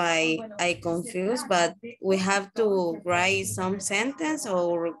if I confused, but we have to write some sentence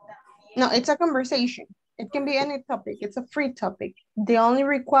or No, it's a conversation. It can be any topic. It's a free topic. The only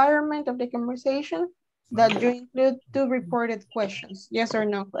requirement of the conversation that you include 2 reported questions, yes or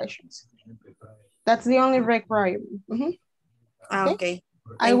no questions. That's the only requirement. okay.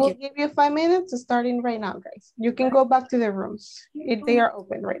 I will give you 5 minutes starting right now, guys. You can go back to the rooms if they are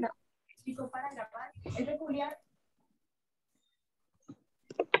open right now.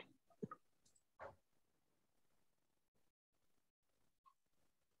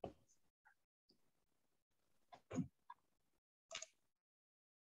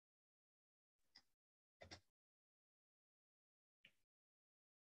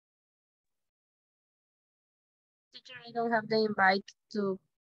 Teacher, I don't have the invite to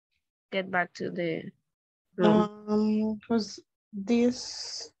get back to the room. Was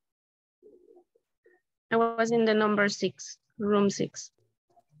this? I was in the number 6, room 6.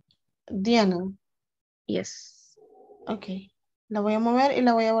 Diana. Yes. Ok. La voy a mover y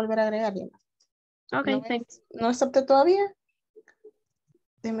la voy a volver a agregar, Diana. Okay, ¿No thanks. ¿No acepté todavía?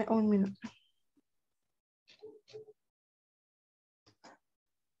 Deme un minuto.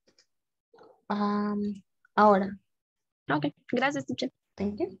 Ahora. Okay, gracias, teacher.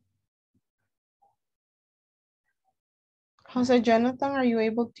 Thank you. Jose Jonathan, are you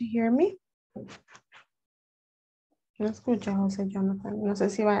able to hear me? No escucha, Jose Jonathan. No sé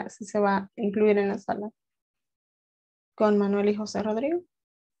si se va a incluir en la sala. Con Manuel y José Rodrigo.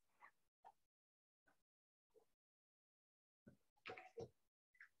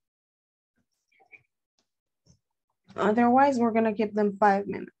 Otherwise, we're going to give them 5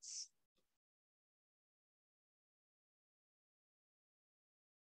 minutes.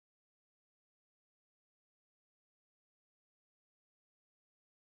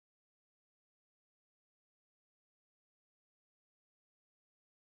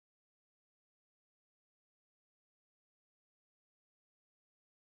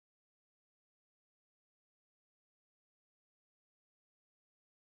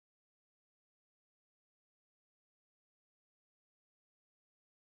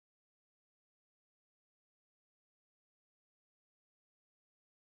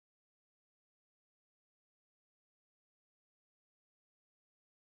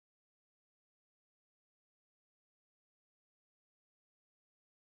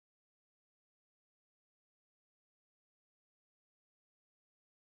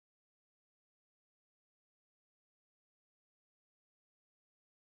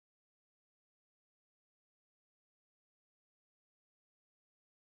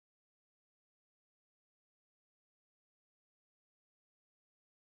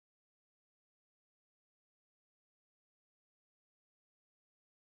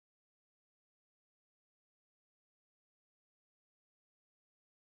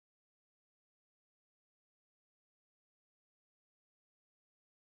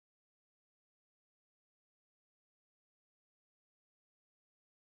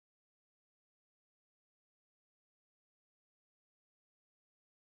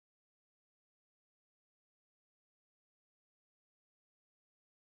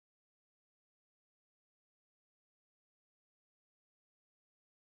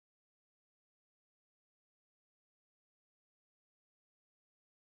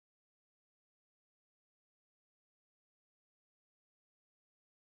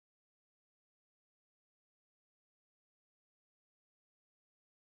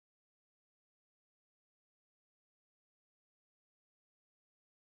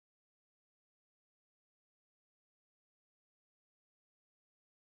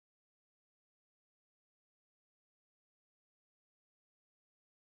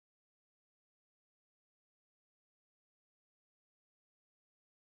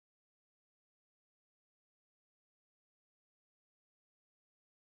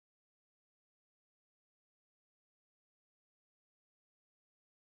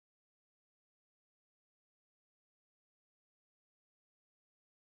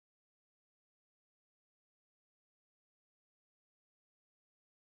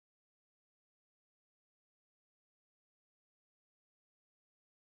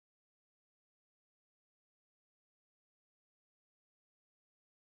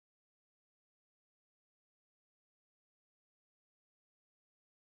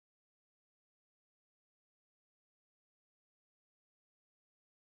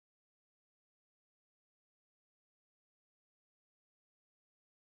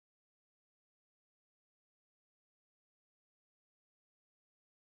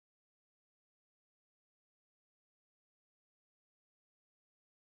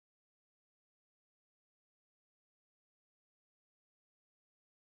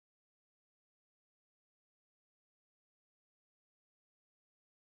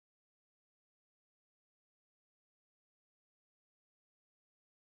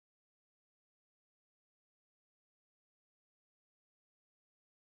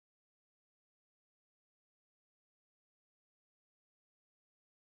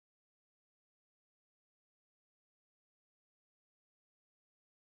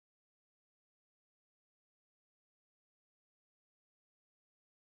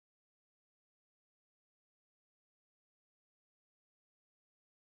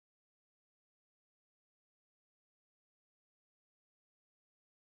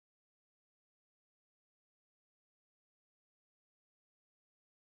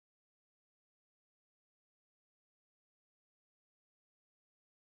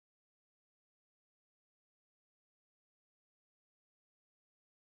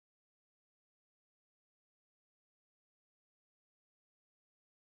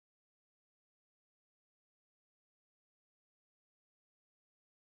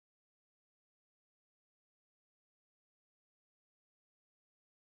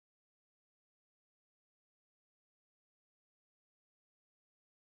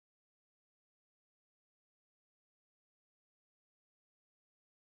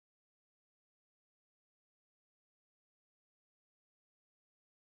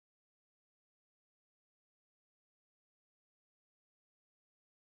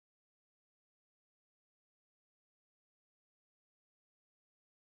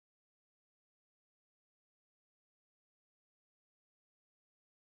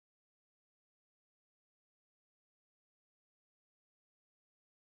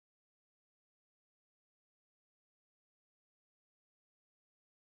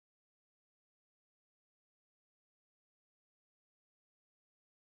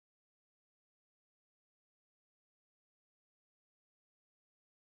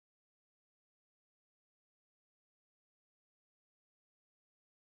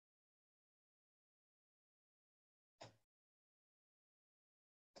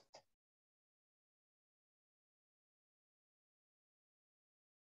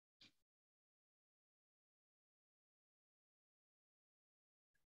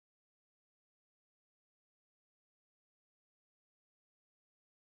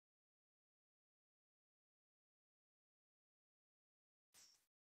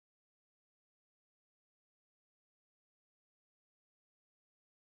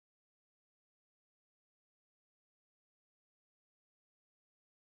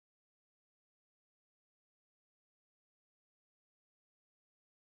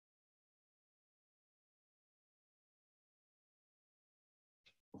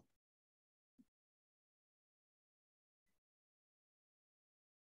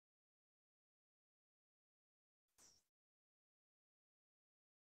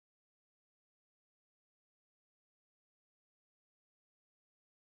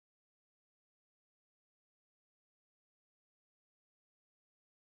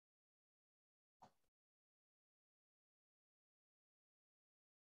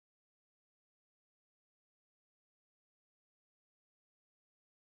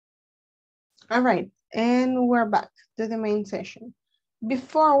 All right, and we're back to the main session.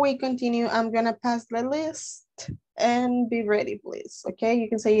 Before we continue, I'm gonna pass the list and be ready, please. Okay, you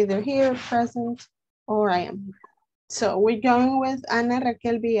can say either here, present, or I am. So we're going with Ana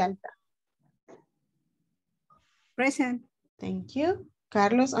Raquel Villalta. Present. Thank you.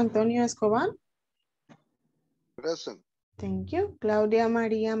 Carlos Antonio Escobar. Present. Thank you. Claudia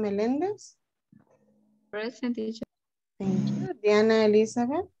María Meléndez. Present, teacher. Thank you. Diana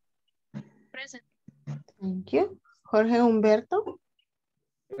Elizabeth. Present. Thank you. Jorge Humberto.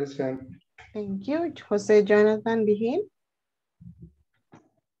 Present. Thank you. Jose Jonathan Vigil.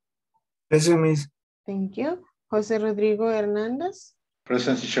 Present, Miss. Thank you. Jose Rodrigo Hernández.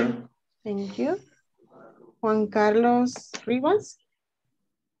 Present, teacher. Thank you. Juan Carlos Rivas.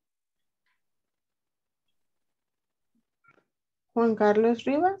 Juan Carlos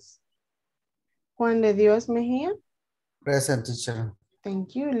Rivas. Juan de Dios Mejía. Present, teacher.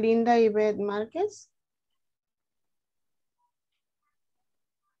 Thank you. Linda Ivette Márquez.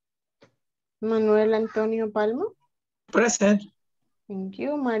 Manuel Antonio Palma. Present. Thank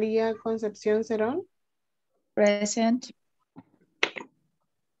you. María Concepción Cerón. Present.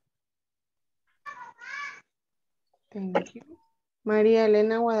 Thank you. María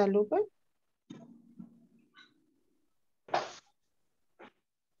Elena Guadalupe.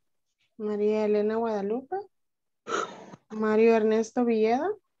 María Elena Guadalupe. Mario Ernesto Villeda.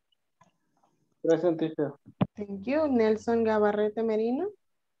 Present, teacher. Thank you. Nelson Gabarrete Merino.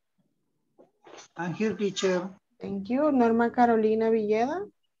 I'm here, teacher. Thank you. Norma Carolina Villeda.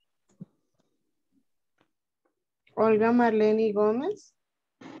 Olga Marlene Gómez.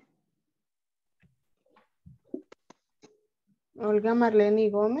 Olga Marlene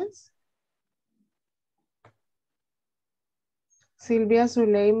Gómez. Silvia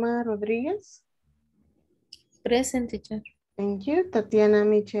Zuleima Rodríguez. Present, teacher. Thank you. Tatiana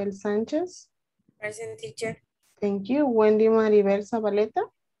Michelle Sánchez. Present, teacher. Thank you. Wendy Maribel Zabaleta.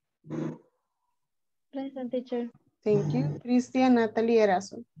 Present, teacher. Thank you. Cristian Natalie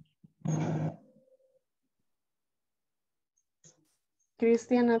Erazo.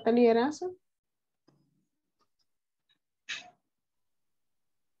 Cristian Natalie Erazo.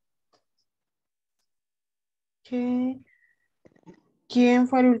 Okay. ¿Quién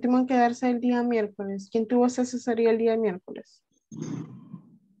fue el último en quedarse el día miércoles? ¿Quién tuvo esa asesoría el día miércoles?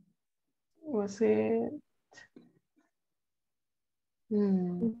 Was it...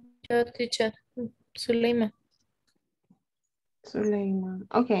 Yo, teacher. Zuleima. Zuleima.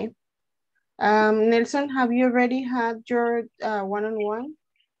 Okay. Nelson, have you already had your one-on-one?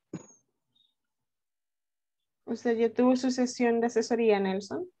 ¿Usted ya tuvo su sesión de asesoría,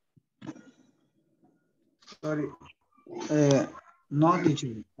 Nelson? Sorry. No,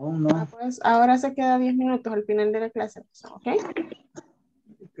 teacher. Oh, no. Pues ahora se queda 10 minutos al final de la clase. Okay?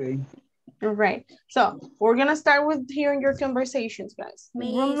 Okay. All right. So we're going to start with hearing your conversations, guys.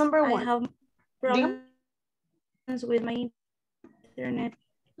 Room number one. I have problems with my internet.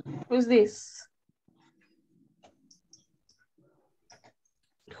 Who's this?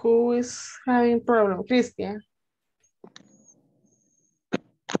 Who is having problem? Cristian.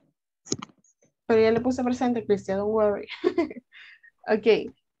 Pero ya le puse presente, Cristian, don't worry. Okay,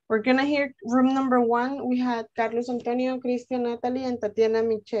 we're gonna hear room number one. We had Carlos Antonio, Cristian, Natalie, and Tatiana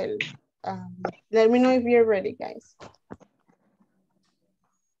Michelle. Let me know if you're ready, guys.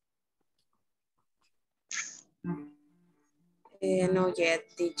 Not yet,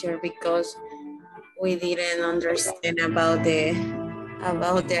 teacher, because we didn't understand about the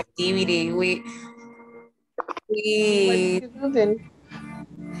activity. What did you do then?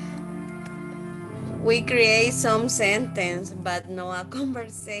 We create some sentence, but no a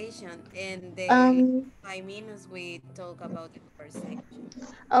conversation. And the 5 minutes we talk about the conversation.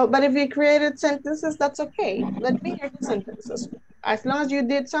 Oh, but if you created sentences, that's okay. Let me hear the sentences. As long as you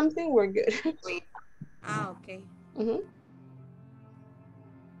did something, we're good. Okay. Mm-hmm.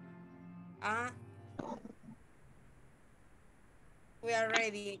 We are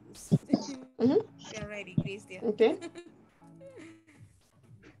ready. Mm-hmm. We are ready, Christian. Okay.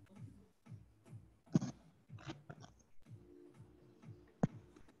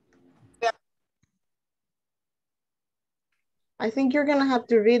 I think you're gonna have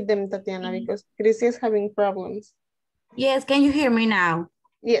to read them, Tatiana, because Chrissy is having problems. Yes, can you hear me now?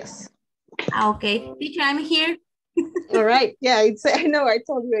 Yes. Okay, teacher, I'm here. All right. Yeah, I know. I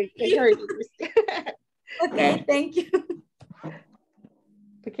told you. I heard you. Okay, thank you.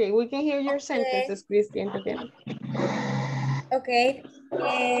 Okay, we can hear your sentences, Christy and Tatiana. Okay,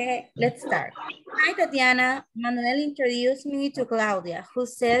 let's start. Hi, Tatiana. Manuel introduced me to Claudia, who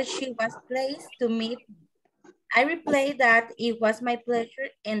said she was pleased to meet me. I replied that it was my pleasure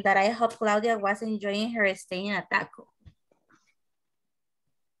and that I hope Claudia was enjoying her stay in Ataco.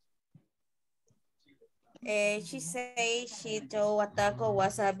 She said she thought Ataco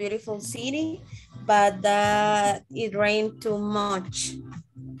was a beautiful city, but that it rained too much.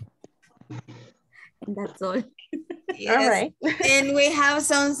 And that's all. Yes. All right. And we have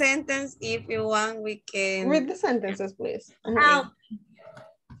some sentence. If you want, we can Read the sentences, please. No,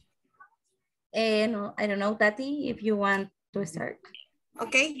 I don't know, Tati, if you want to start.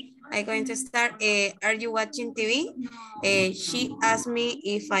 Okay, I'm going to start. Are you watching TV? She asked me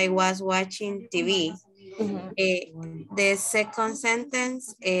if I was watching TV. The second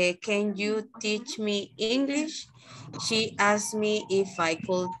sentence, can you teach me English? She asked me if I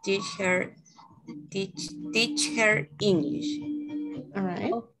could teach her English. All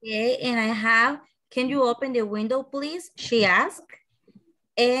right. Okay, and I have, can you open the window, please? She asked.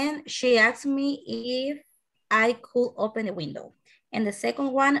 And she asked me if I could open the window. And the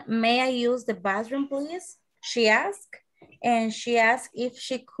second one, may I use the bathroom, please? She asked. And she asked if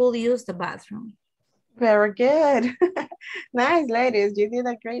she could use the bathroom. Very good. Nice, ladies. You did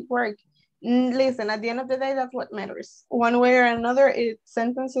a great work. Listen, at the end of the day, that's what matters. One way or another, it's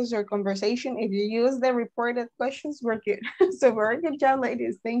sentences or conversation. If you use the reported questions, we're good. So very good job,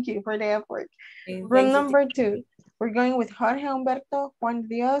 ladies. Thank you for the effort. Room number 2. We're going with Jorge Humberto, Juan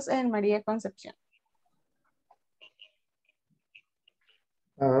Dios, and Maria Concepcion.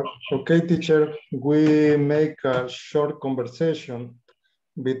 Okay, teacher, we make a short conversation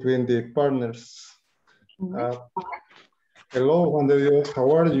between the partners. Hello, Juan de Dios, how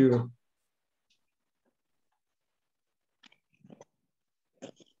are you?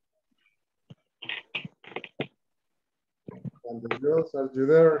 Juan de Dios, are you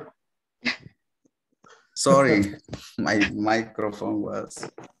there? Sorry, my microphone was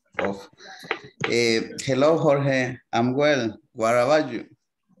off. Hello, Jorge. I'm well. What about you?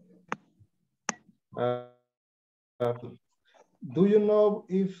 Do you know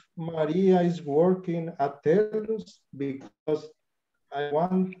if Maria is working at TELUS? Because I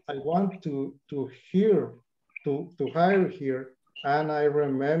want to hire her, and I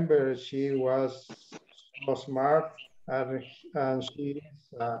remember she was so smart and she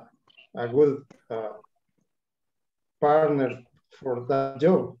is a good partner for that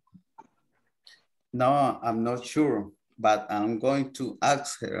job. No, I'm not sure, but I'm going to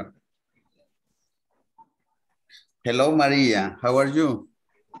ask her. Hello, Maria. How are you?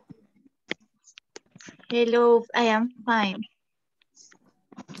 Hello, I am fine.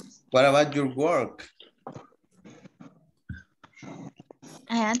 What about your work?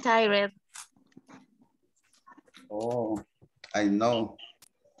 I am tired. Oh, I know.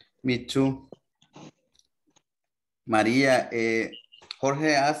 Me too. Maria,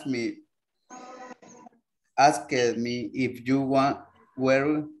 Jorge asked me if you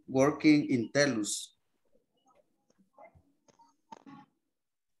were working in TELUS.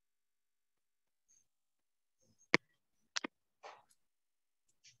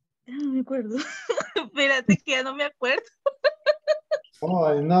 No me acuerdo. Espérate que ya no me acuerdo. Oh,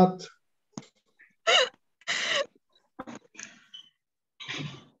 I'm not.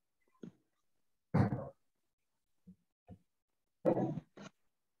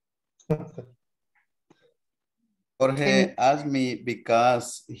 Jorge asked me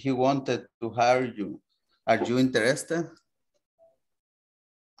because he wanted to hire you. Are you interested?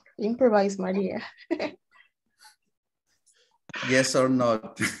 Improvise, Maria. Yes or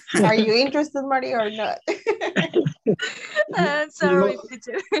not? Are you interested, Maria, or not? Sorry,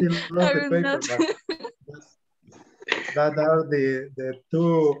 teacher. I'm not. That are the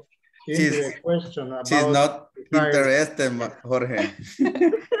two indirect questions about. She's not interested, Jorge.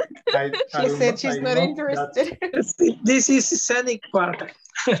 She said she's not interested. This is scenic part.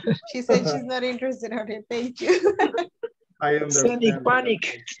 She said she's not interested. Okay, thank you. I understand. Scenic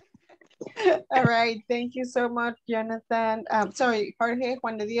panic. All right, thank you so much, Jonathan. Sorry, Jorge,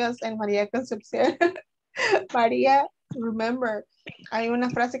 Juan de Dios, and María Concepción. María, remember, hay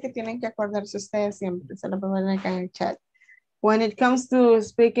una frase que tienen que acordarse ustedes siempre, se la ponen acá en el chat. When it comes to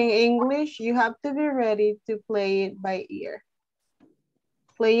speaking English, you have to be ready to play it by ear.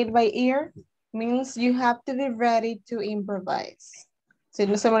 Play it by ear means you have to be ready to improvise. Si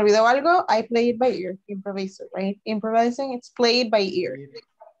no se me olvidó algo, I play it by ear, improviso, right? Improvising, it's play it by ear.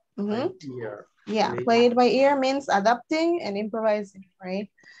 Yeah, play it by ear means adapting and improvising, right?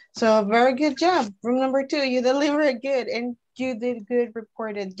 So very good job. Room number 2, you delivered good and you did good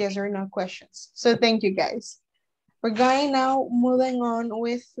reported yes or no questions. So thank you guys. We're going now moving on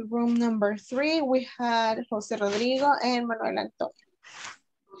with room number 3. We had Jose Rodrigo and Manuel Antonio.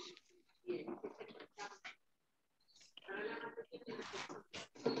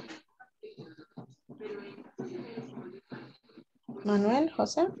 Manuel,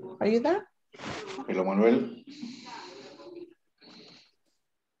 Jose, are you there? Hello, Manuel.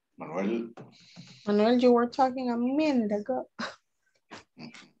 Manuel. Manuel, you were talking a minute ago.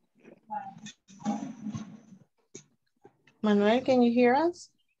 Manuel, can you hear us?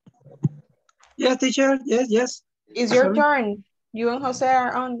 Yes, teacher. Yes, yes. It's your turn. You and Jose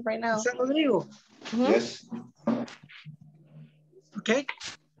are on right now. Rodrigo. Yes. Okay.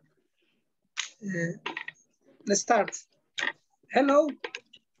 Let's start. Hello.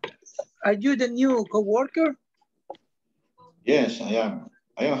 Are you the new co-worker? Yes, I am.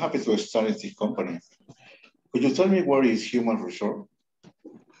 I am happy to start in this company. Could you tell me where is human resource?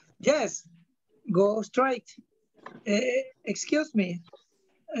 Yes. Go straight. Excuse me.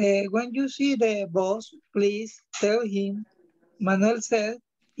 When you see the boss, please tell him Manuel said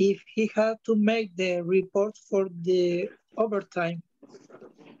if he had to make the report for the overtime.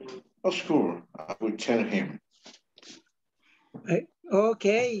 Oh, sure. I will tell him.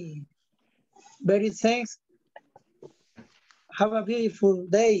 Okay. Very thanks. Have a beautiful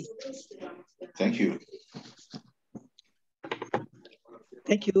day. Thank you.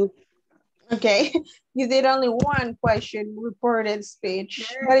 Thank you. Okay, you did only one question, reported speech,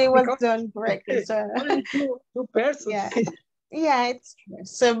 but it was done correctly. So only two persons. Yeah, it's true.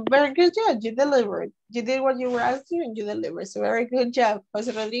 So very good job. You delivered. You did what you were asked to and you delivered. So very good job.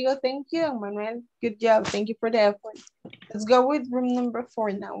 Jose Rodrigo, thank you. And Manuel, good job. Thank you for the effort. Let's go with room number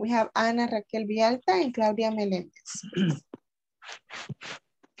 4 now. We have Ana Raquel Villalta and Claudia Melendez.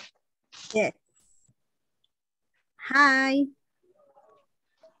 Yes. Hi.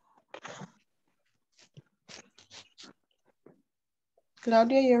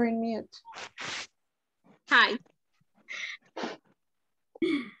 Claudia, you're in mute. Hi.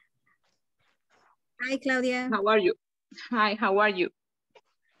 Hi, Claudia. How are you? Hi, how are you?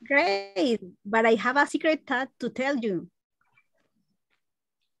 Great, but I have a secret thought to tell you.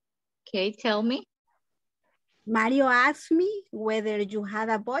 Okay, tell me. Mario asked me whether you had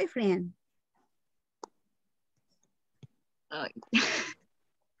a boyfriend.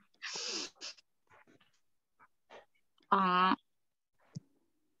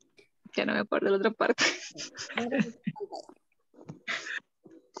 Ya no me acuerdo de la otra parte.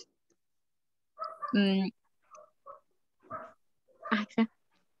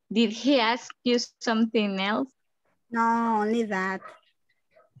 Did he ask you something else? No, only that.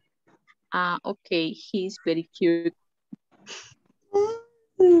 Okay, he's very cute.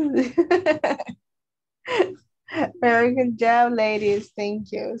 Very good job, ladies.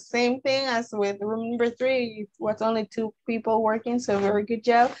 Thank you. Same thing as with room number 3. It was only 2 people working, so very good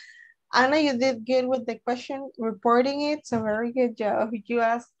job. Anna, you did good with the question, reporting it, so very good job. You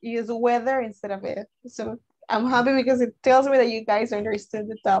use weather instead of it. So I'm happy because it tells me that you guys understood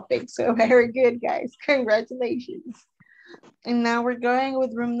the topic. So very good, guys. Congratulations. And now we're going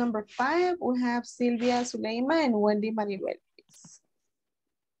with room number 5. We have Silvia Suleima and Wendy Maribel.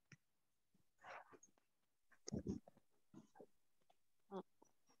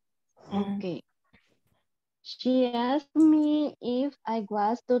 Okay. She asked me if I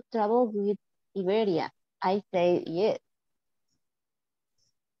was to travel with Iberia. I said yes.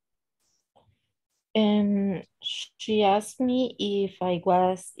 She asked me if I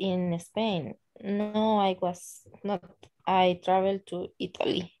was in Spain. No, I was not. I traveled to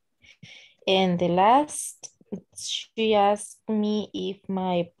Italy. And the last, she asked me if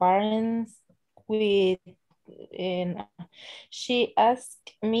my parents she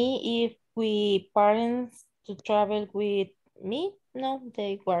asked me if we parents to travel with me. No,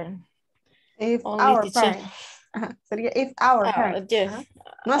 they weren't. If only our teacher. parents. Sería if our parents. Yes.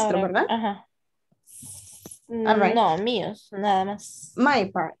 Nuestro, ¿verdad? All right. No, míos, nada más. My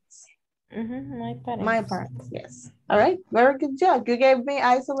parents. My parents. My parents, yes. All right, very good job. You gave me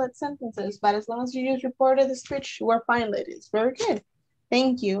isolate sentences, but as long as you just reported the speech, we're fine, ladies. Very good.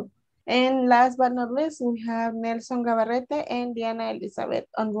 Thank you. And last but not least, we have Nelson Gabarrete and Diana Elizabeth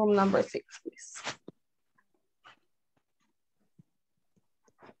on room number 6, please.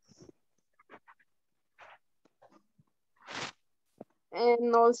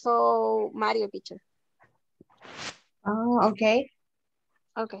 And also Mario, teacher. Oh, okay.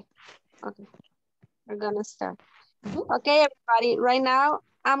 Okay. We're gonna start. Okay, everybody, right now,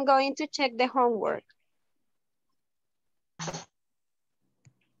 I'm going to check the homework.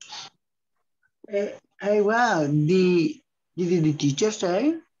 Well, did the teacher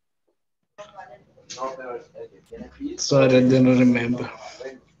say? Sorry, I don't remember.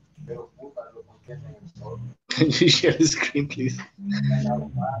 Can you share the screen, please?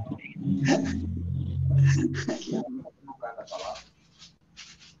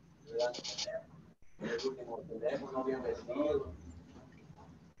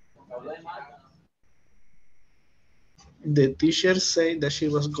 The teacher said that she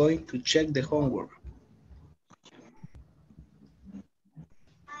was going to check the homework.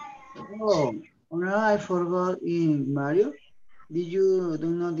 Oh, no, I forgot in Mario. Did you do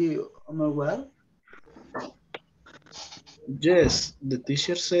not do homework well? Yes, the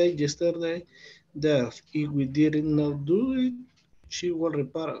teacher said yesterday that if we did not do it, she will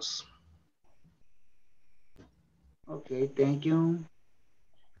report us. Okay, thank you.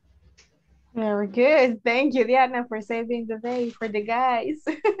 Very good. Thank you, Diana, for saving the day for the guys.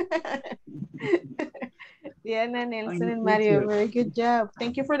 Diana, Nelson, and Mario, very good job.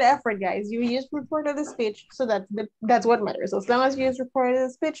 Thank you for the effort, guys. You used report of the speech, so that's what matters. As long as you use report of the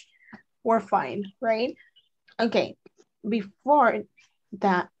speech, we're fine, right? Okay, before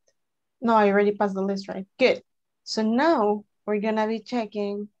that, no, I already passed the list, right? Good. So now we're gonna be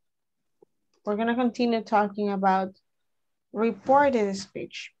checking, we're gonna continue talking about reported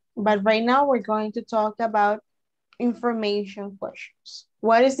speech. But right now we're going to talk about information questions.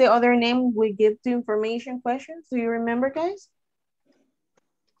 What is the other name we give to information questions? Do you remember, guys?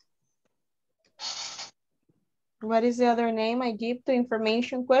 What is the other name I give to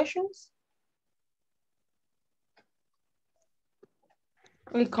information questions?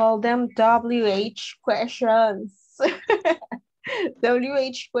 We call them WH questions.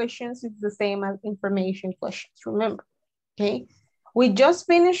 WH questions is the same as information questions, remember, okay? We just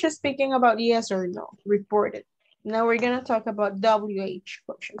finished speaking about yes or no, reported. Now we're gonna talk about WH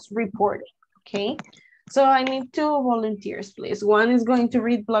questions, reported, okay? So I need 2 volunteers, please. One is going to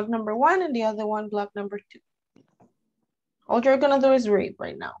read block number 1 and the other one block number 2. All you're gonna do is read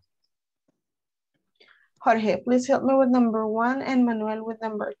right now. Jorge, please help me with number 1 and Manuel with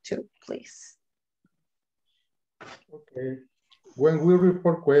number 2, please. Okay. When we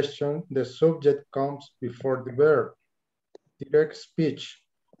report question, the subject comes before the verb. Direct speech.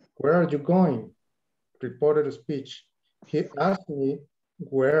 Where are you going? Reported speech. He asked me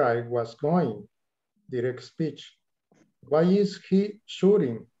where I was going. Direct speech. Why is he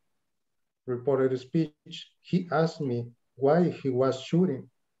shooting? Reported speech. He asked me why he was shooting.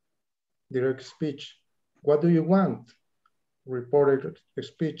 Direct speech. What do you want? Reported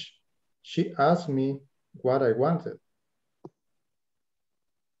speech. She asked me what I wanted.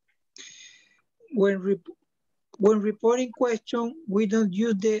 When reporting question, we don't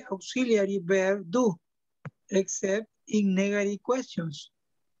use the auxiliary verb do, except in negative questions.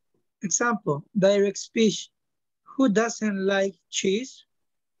 Example, direct speech. Who doesn't like cheese?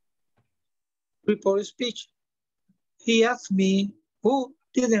 Report speech. He asked me who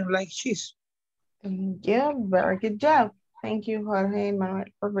didn't like cheese. Thank you, very good job. Thank you, Jorge and Manuel,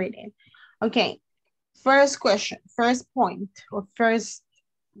 for reading. Okay, first question, first point, or first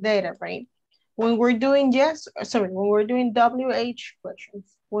data, right? When we're doing when we're doing WH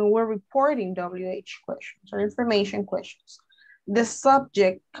questions, when we're reporting WH questions or information questions, the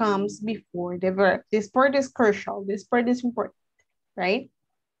subject comes before the verb. This part is crucial. This part is important, right?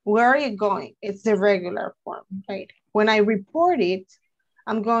 Where are you going? It's the regular form, right? When I report it,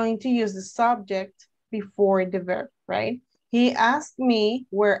 I'm going to use the subject before the verb, right? He asked me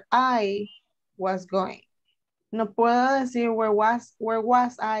where I was going. No puedo decir where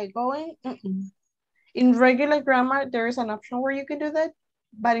was I going? In regular grammar, there is an option where you can do that,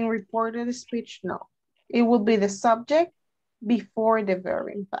 but in reported speech, no. It will be the subject before the verb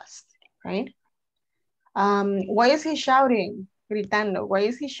in past, right? Why is he shouting? Gritando. Why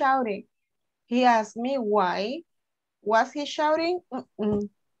is he shouting? He asked me why. Was he shouting?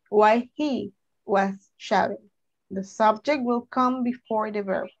 Why he was shouting. The subject will come before the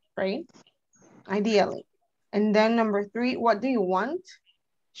verb, right? Ideally. And then number 3, what do you want?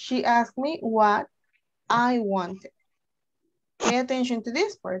 She asked me what I wanted. Pay attention to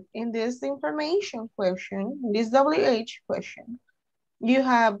this part. In this information question, this WH question, you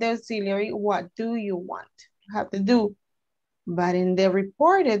have the auxiliary, what do you want? You have to do. But in the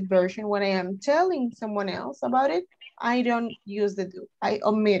reported version, when I am telling someone else about it, I don't use the do. I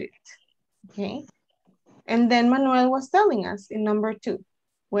omit it, okay? And then Manuel was telling us in number 2,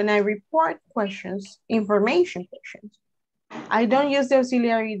 when I report questions, information questions, I don't use the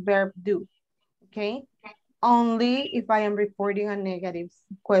auxiliary verb do, okay? Only if I am reporting a negative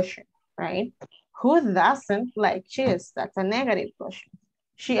question, right? Who doesn't like cheese? That's a negative question.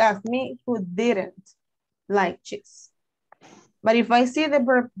 She asked me who didn't like cheese. But if I see the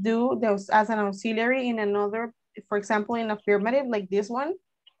verb do as an auxiliary in another, for example, in affirmative like this one,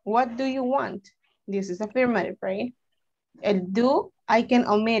 what do you want? This is affirmative, right? El do, I can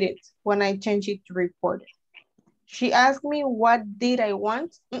omit it when I change it to reported. She asked me what did I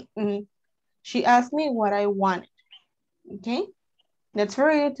want. She asked me what I wanted. Okay, that's for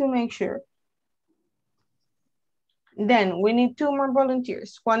you to make sure. Then we need 2 more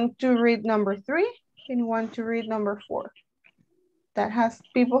volunteers. One to read number 3 and one to read number 4. That has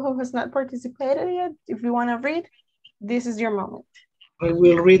people who has not participated yet. If you want to read, this is your moment. I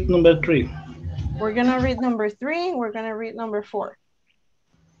will read number 3. We're gonna read number 3. We're gonna read number 4.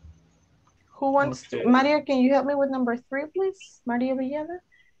 Who wants to? Maria, can you help me with number 3, please? Maria Villada.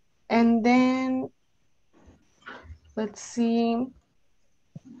 And then, let's see.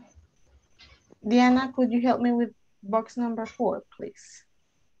 Diana, could you help me with box number 4, please?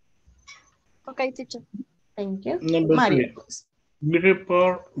 Okay, teacher. Thank you. Number Maria, 3. Please. We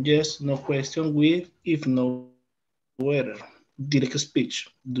report yes, no question with if no whether. Direct speech.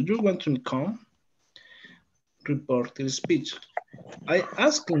 Do you want to come? Reported speech. I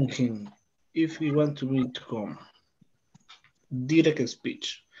asking him if he want me to come. Direct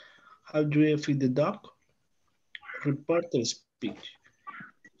speech. How do you feed the dog? Reported speech.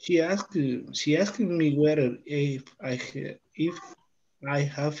 She asking me whether if I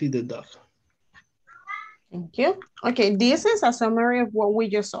have feed the dog. Thank you. Okay, this is a summary of what we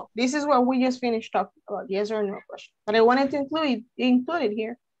just saw. This is what we just finished talking about, yes or no question. But I wanted to include it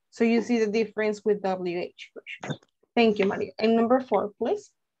here so you see the difference with WH question. Thank you, Maria. And number 4,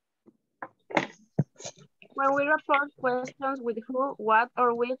 please. When we report questions with who, what,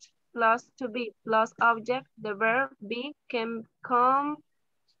 or which plus to be plus object, the verb be can come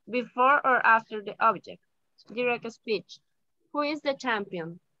before or after the object. Direct speech. Who is the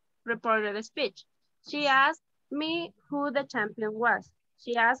champion? Reported speech. She asked me who the champion was.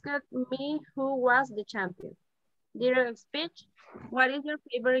 She asked me who was the champion. Direct speech. What is your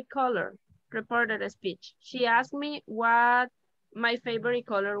favorite color? Reported speech. She asked me what my favorite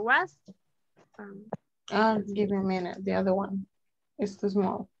color was. Give me a minute. The other one is too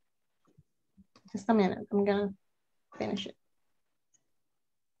small. Just a minute. I'm gonna finish it.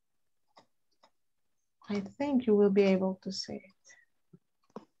 I think you will be able to see it.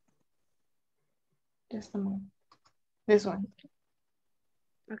 Just a moment. This one.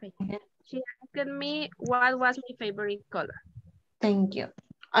 Okay. She asked me what was my favorite color. Thank you.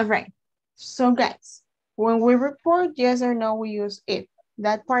 All right. So guys, when we report yes or no, we use it.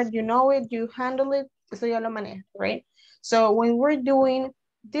 That part, you know it, you handle it, eso ya lo manejo, right? So when we're doing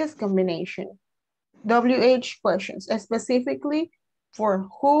this combination, WH questions, specifically for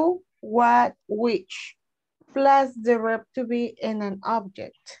who, what, which, plus the verb to be in an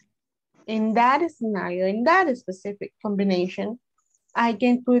object. In that scenario, in that specific combination, I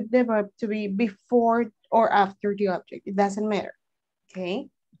can put the verb to be before or after the object. It doesn't matter, okay?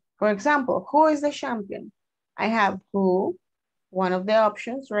 For example, who is the champion? I have who, one of the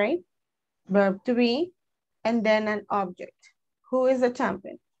options, right? Verb to be, and then an object. Who is the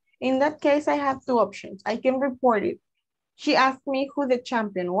champion? In that case, I have 2 options. I can report it. She asked me who the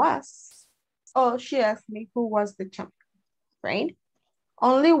champion was, or she asked me who was the champion, right?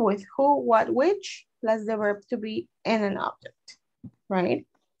 Only with who, what, which, plus the verb to be and an object, right?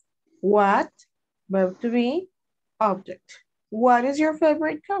 What, verb to be, object. What is your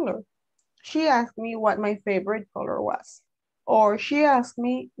favorite color? She asked me what my favorite color was. Or she asked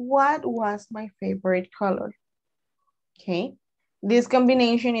me what was my favorite color. Okay. This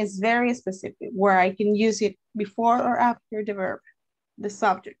combination is very specific where I can use it before or after the verb, the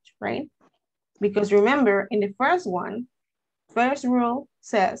subject, right? Because remember, in the first one, first rule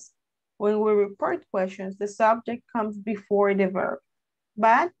says, when we report questions, the subject comes before the verb,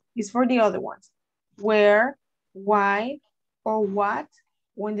 but it's for the other ones. Where, why, or what,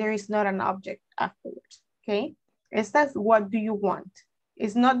 when there is not an object afterwards, okay? That's what do you want?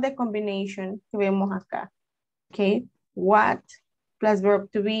 It's not the combination que vemos acá, okay? What plus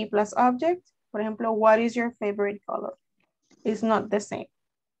verb to be plus object. Por ejemplo, what is your favorite color? It's not the same.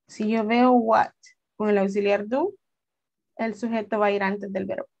 Si yo veo what con el auxiliar do, el sujeto va a ir antes del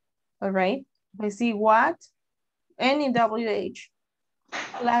verbo, all right? If I see what, any WH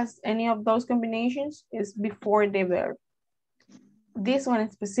plus any of those combinations is before the verb. This one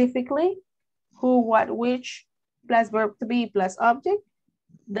specifically, who, what, which, plus verb to be plus object,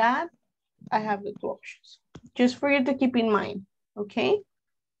 that I have the 2 options. Just for you to keep in mind, okay?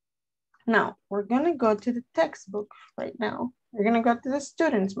 Now, we're gonna go to the textbook right now. We're gonna go to the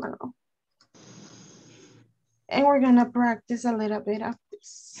student's manual. And we're gonna practice a little bit of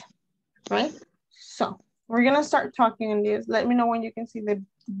this, right? So, we're gonna start talking in this. Let me know when you can see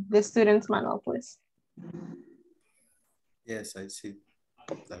the student's manual, please. Yes, I see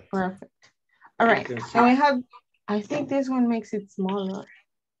that. Perfect. All right, so we have, I think this one makes it smaller.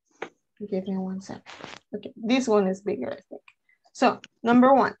 Give me 1 second. Okay, this one is bigger, I think. So,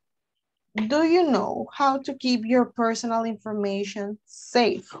 number 1. Do you know how to keep your personal information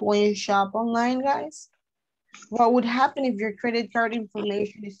safe when you shop online, guys? What would happen if your credit card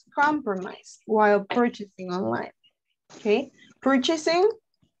information is compromised while purchasing online? Okay, purchasing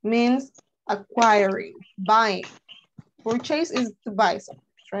means acquiring, buying. Purchase is to buy something,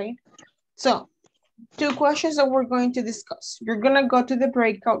 right? So, 2 questions that we're going to discuss. You're gonna go to the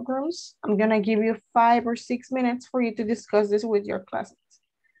breakout rooms. I'm gonna give you 5 or 6 minutes for you to discuss this with your classmates.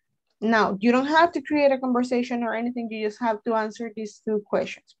 Now, you don't have to create a conversation or anything. You just have to answer these 2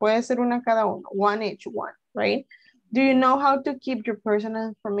 questions. Puede ser una cada uno, one each one, right? Do you know how to keep your personal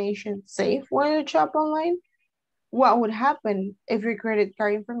information safe when you shop online? What would happen if your credit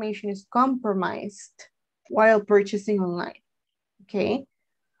card information is compromised while purchasing online? Okay,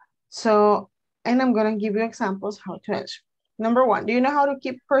 so, and I'm gonna give you examples how to answer. Number 1, do you know how to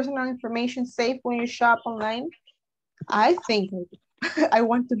keep personal information safe when you shop online? I think I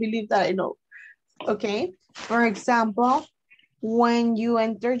want to believe that I know. Okay, for example, when you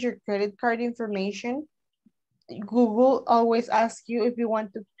enter your credit card information, Google always asks you if you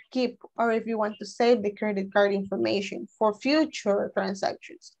want to keep or if you want to save the credit card information for future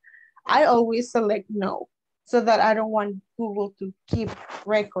transactions. I always select no, so that I don't want Google to keep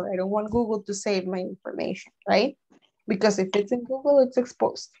record. I don't want Google to save my information, right? Because if it's in Google, it's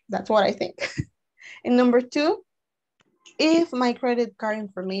exposed. That's what I think. And number 2, if my credit card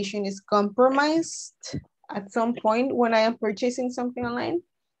information is compromised at some point when I am purchasing something online,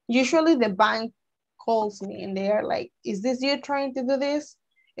 usually the bank calls me and they are like, is this you trying to do this?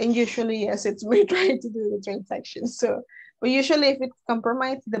 And usually, yes, it's me trying to do the transaction. So, but usually if it's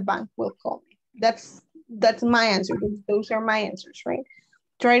compromised, the bank will call me. That's my answer. Those are my answers, right?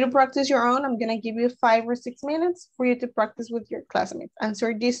 Try to practice your own. I'm gonna give you 5 or 6 minutes for you to practice with your classmates.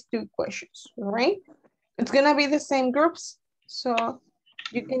 Answer these 2 questions, all right? It's gonna be the same groups, so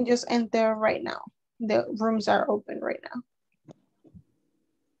you can just enter right now. The rooms are open right now.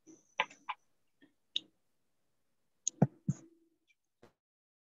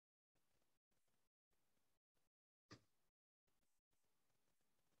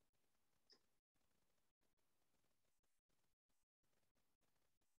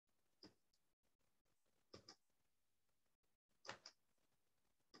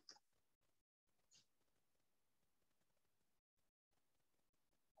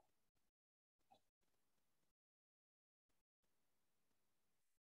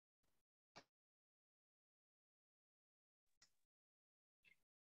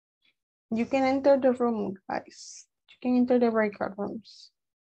 You can enter the room, guys. You can enter the breakout rooms.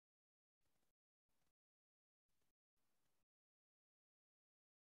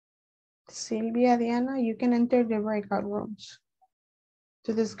 Sylvia, Diana, you can enter the breakout rooms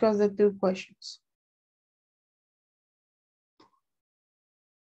to discuss the 2 questions.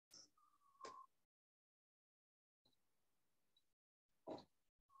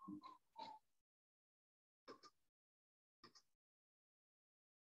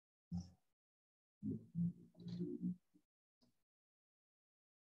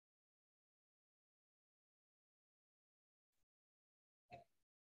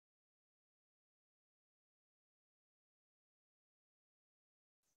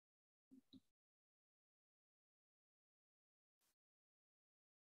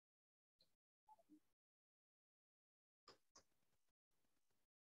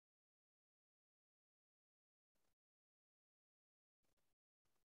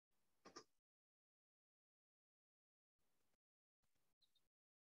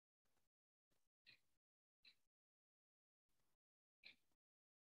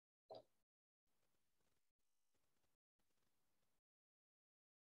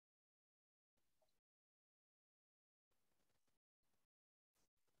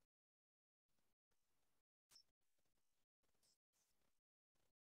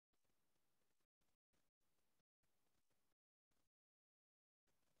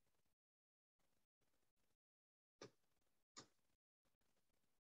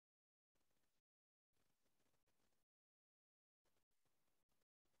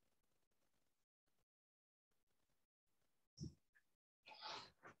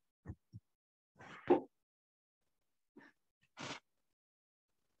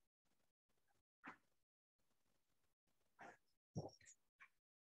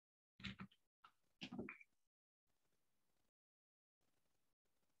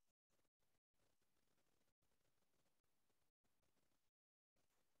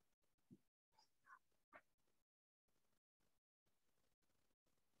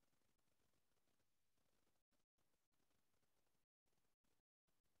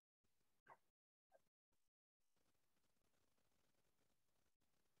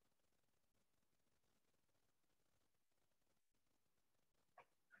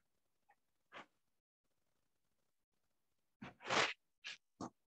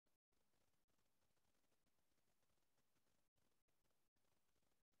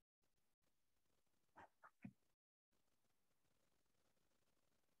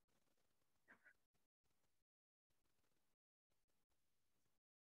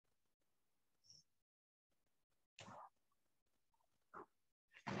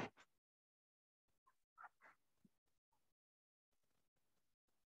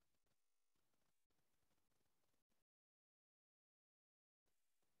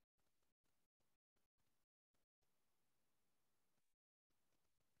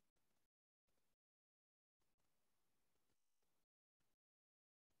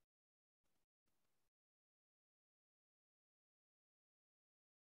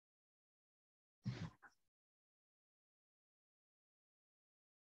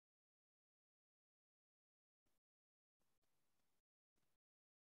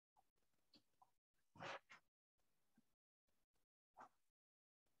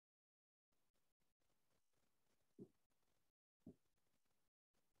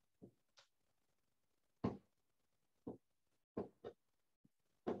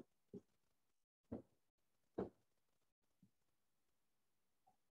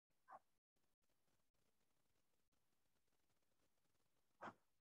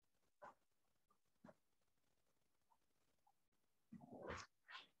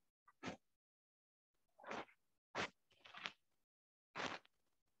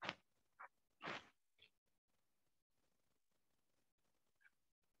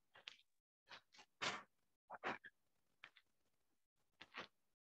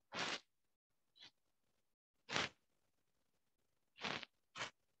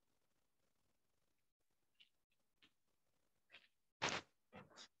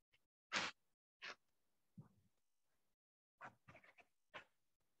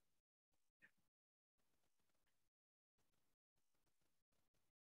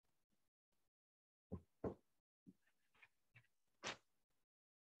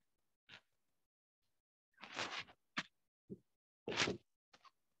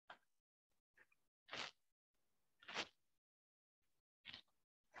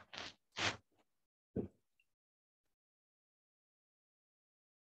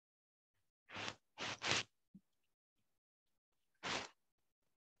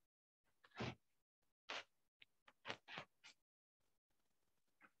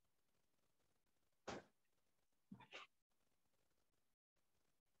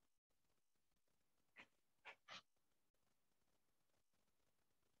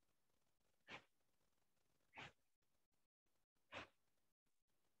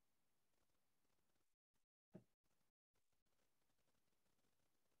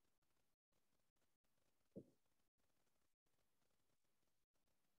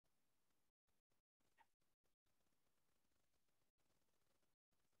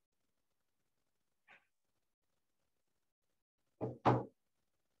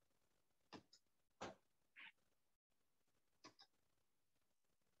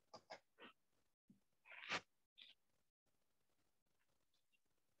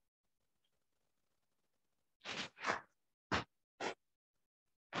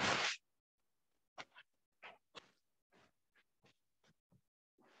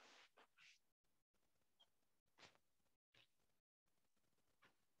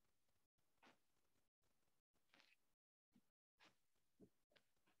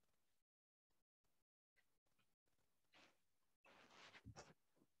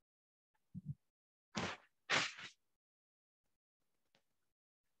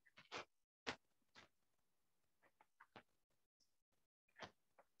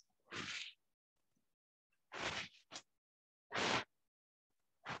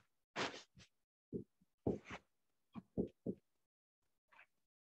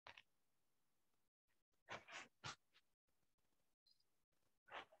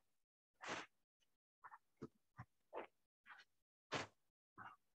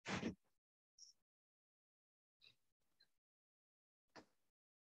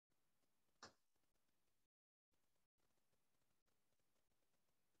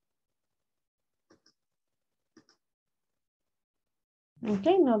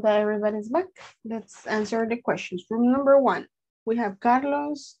 Okay, now that everybody's back, let's answer the questions. Room number 1, we have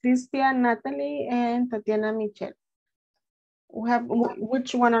Carlos, Cristian, Natalie, and Tatiana Michelle.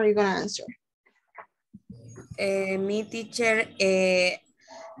 Which one are you gonna answer? Me, teacher,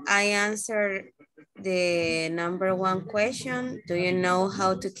 I answer the number 1 question. Do you know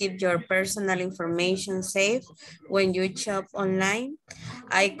how to keep your personal information safe when you shop online?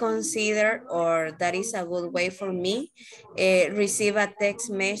 I consider, or that is a good way for me, receive a text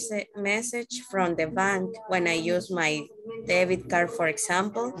message from the bank when I use my debit card, for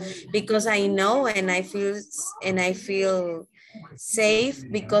example, because I know and I feel safe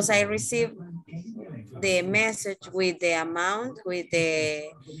because I receive the message with the amount, with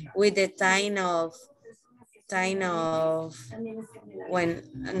the time of when,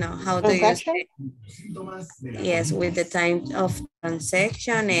 no, how do you say? Yes, with the time of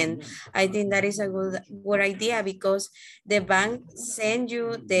transaction. And I think that is a good idea because the bank send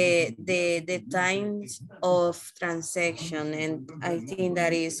you the times of transaction, and I think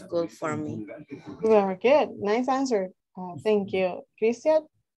that is good for me. Very good, nice answer. Thank you. Cristian?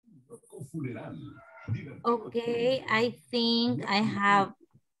 Okay, I think I have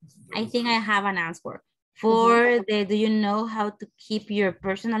an answer. For the, do you know how to keep your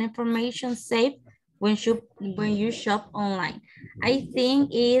personal information safe when you shop online? I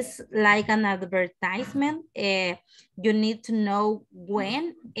think it's like an advertisement. You need to know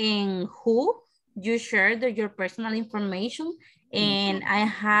when and who you share your personal information. And I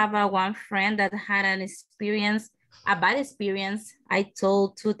have one friend that had a bad experience. I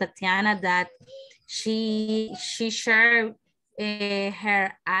told to Tatiana that she shared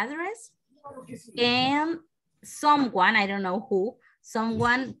her address, and someone, I don't know who,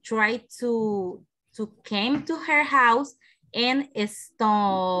 someone tried to came to her house and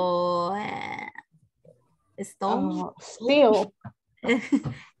steal.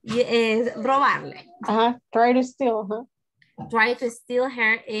 Yes, robarle. Try to steal, huh? Try to steal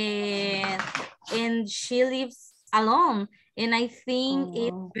her, and she lives alone. And I think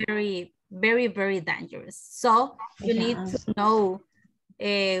it's very, very, very dangerous. So you need to know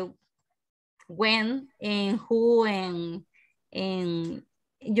when and who, and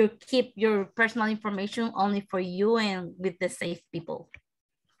you keep your personal information only for you and with the safe people.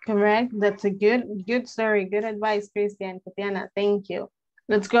 Correct. That's a good story. Good advice, Cristian, Tatiana. Thank you.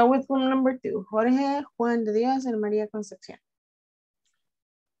 Let's go with one number 2. Jorge, Juan de Dios, and Maria Concepcion.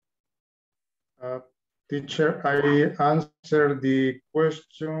 Teacher, I answered the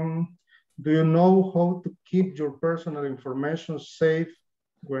question. Do you know how to keep your personal information safe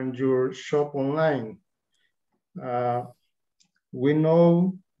when you shop online? We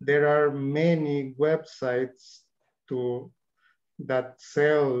know there are many websites that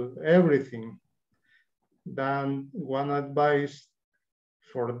sell everything. Then one advice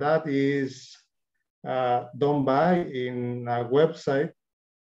for that is don't buy in a website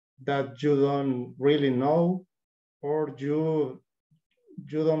that you don't really know, or you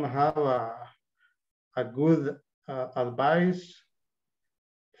don't have a good advice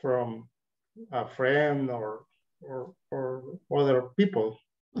from a friend or other people,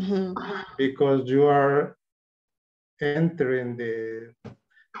 because you are entering the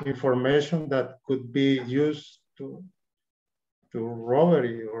information that could be used to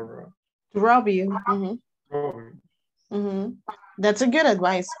robbery or to rob you. That's a good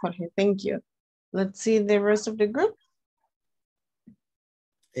advice, Jorge. Thank you. Let's see the rest of the group.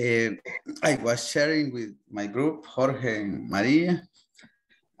 I was sharing with my group, Jorge and Maria,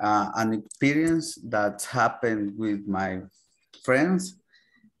 an experience that happened with my friends.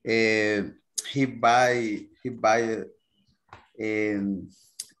 He buy in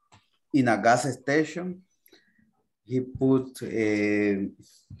a gas station. He put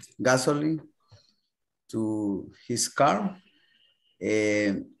gasoline to his car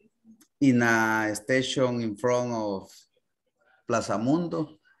in a station in front of Plaza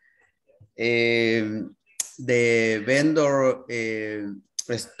Mundo. The vendor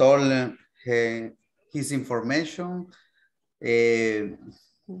stole his information. He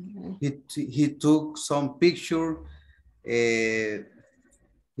took some picture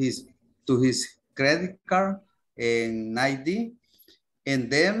to his credit card and ID, and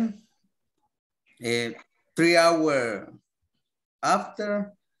then 3 hours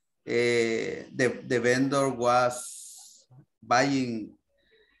after, the vendor was buying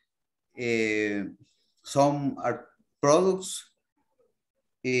some products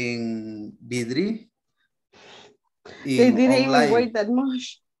in Vidri. They didn't online. even wait that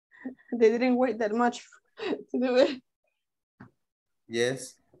much. They didn't wait that much to do it.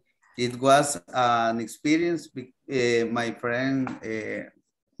 Yes, it was an experience. My friend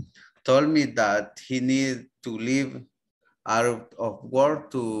told me that he needed to leave out of work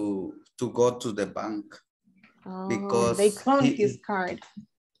to go to the bank, because they cloned his card.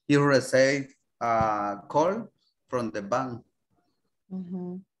 He received a call from the bank.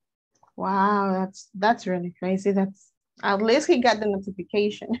 Wow, that's really crazy. That's at least he got the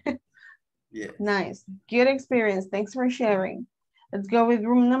notification. Yeah. Nice, good experience. Thanks for sharing. Let's go with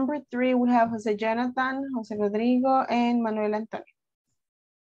room number 3. We have Jose Jonathan, Jose Rodrigo, and Manuel Antonio.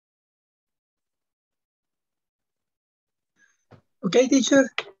 Okay, teacher.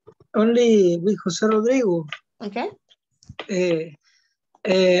 Only with Jose Rodrigo. Okay.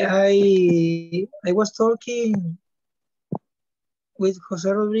 I was talking with Jose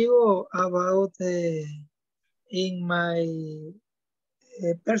Rodrigo about in my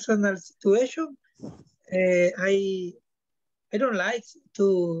personal situation. I don't like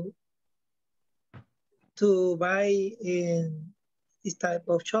to buy in this type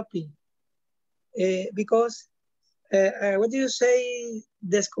of shopping because what do you say?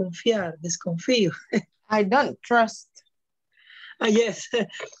 Desconfío. I don't trust. Yes,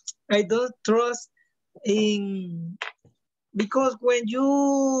 I don't trust in, because when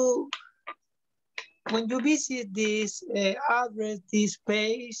you visit this address, this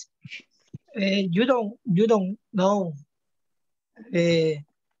page, you don't know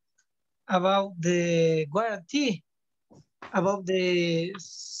about the guarantee, about the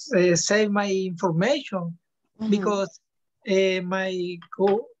save my information, because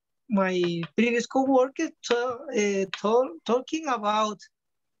my previous coworker talking about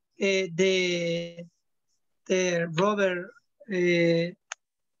the robber,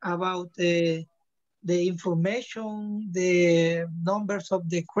 about the information, the numbers of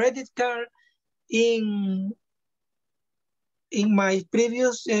the credit card in my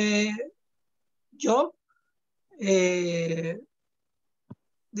previous job. The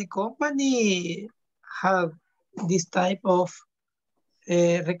company have this type of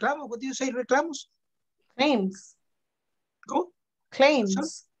reclamo. What do you say, reclamos? Claims. Go.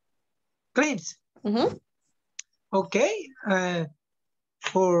 Claims. Claims. Okay.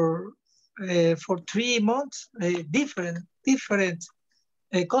 For 3 months, different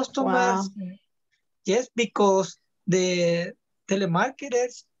customers. Wow. Yes, because the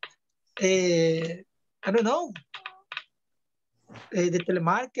telemarketers, I don't know, the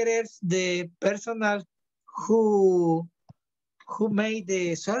telemarketers, the personnel who made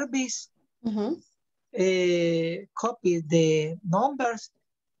the service, copy the numbers,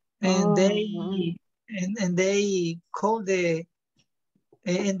 and they call the,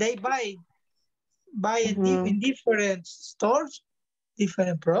 and they buy in different stores,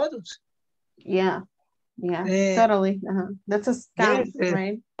 different products. Yeah, totally. That's a scam, yes,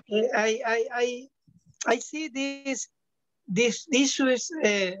 right? I see these issues.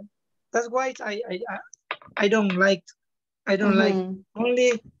 That's why I don't like.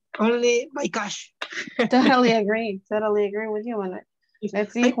 Only by cash. Totally agree with you on it.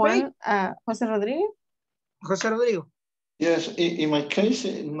 Let's see, Juan, Jose Rodrigo. Jose Rodrigo. Yes, in my case,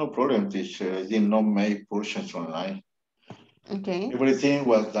 no problem, teacher. I did not make purchases online. Okay. Everything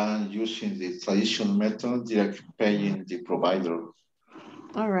was done using the traditional method, direct paying the provider.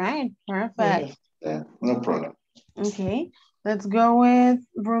 All right, perfect. No problem. Okay, let's go with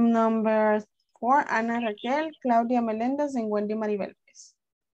room number 4, Ana Raquel, Claudia Melendez, and Wendy Maribel.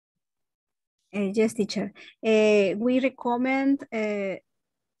 Yes, teacher. We recommend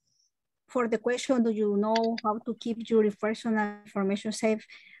for the question, do you know how to keep your personal information safe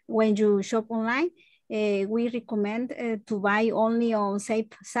when you shop online? We recommend to buy only on safe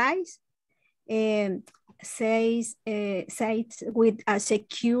sites, sites with a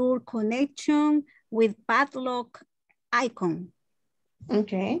secure connection with padlock icon.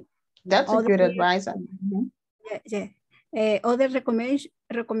 Okay, that's a good advice. Other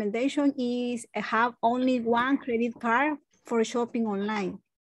recommendation is have only one credit card for shopping online.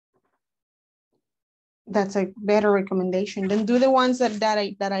 That's a better recommendation than do the ones that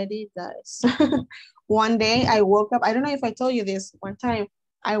I did, guys. One day I woke up, I don't know if I told you this one time,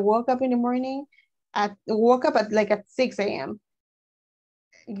 I woke up in the morning, woke up at 6 a.m.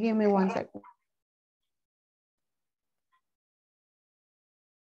 Give me 1 second.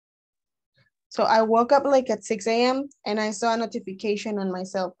 So I woke up at 6 a.m. and I saw a notification on my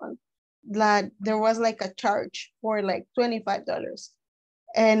cell phone that there was a charge for $25.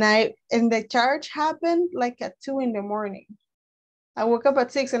 And the charge happened at 2 in the morning. I woke up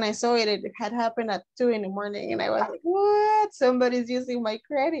at 6 and I saw it had happened at 2 in the morning. And I was like, what? Somebody's using my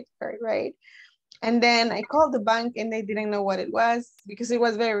credit card, right? And then I called the bank and they didn't know what it was because it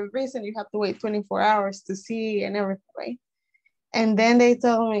was very recent. You have to wait 24 hours to see and everything, right? And then they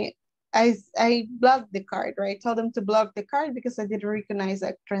told me, I blocked the card, right? Told them to block the card because I didn't recognize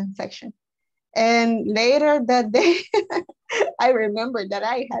that transaction. And later that day, I remembered that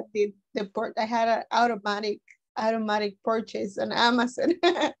I had I had an automatic purchase on Amazon.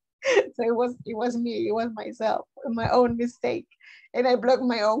 So it was me, it was myself, my own mistake. And I blocked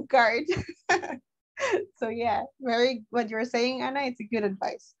my own card. So yeah, what you're saying, Anna, it's a good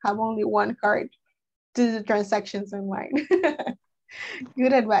advice. Have only one card to the transactions online.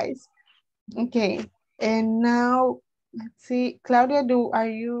 Good advice. Okay, and now let's see, Claudia, are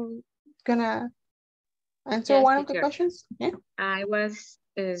you gonna answer Yes, one of the teacher. questions? Yeah. I was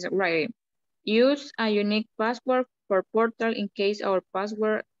right. Use a unique password for portal in case our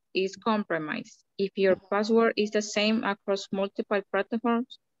password is compromised. If your password is the same across multiple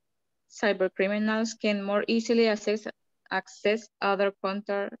platforms, cybercriminals can more easily access other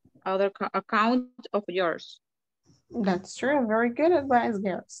account of yours. That's true. Very good advice,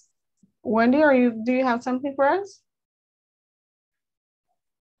 girls. Wendy, do you have something for us?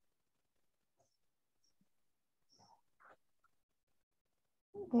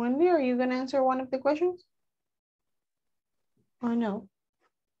 Wendy, are you gonna answer one of the questions? Or no?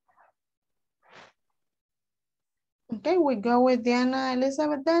 Okay, we go with Diana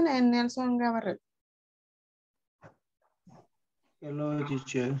Elizabeth then and Nelson Gavarret. Hello,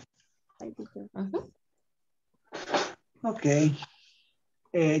 teacher. Hi, teacher. Okay.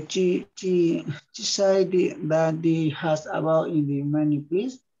 She said that he has about in the money,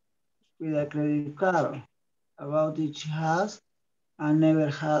 please, with a credit card. About it, she has and never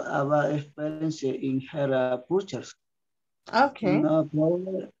had a bad experience in her purchase. Okay. No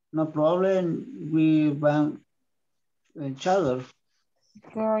problem. We bank each other.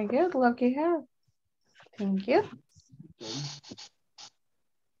 Very good. Lucky her. Thank you. Okay.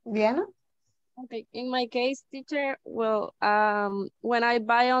 Diana? Okay, in my case, teacher, well, when I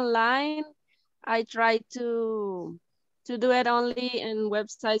buy online, I try to do it only in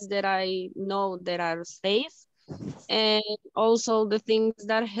websites that I know that are safe. And also the things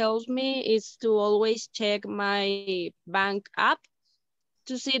that helps me is to always check my bank app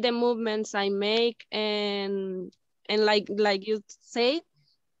to see the movements I make, and like you say,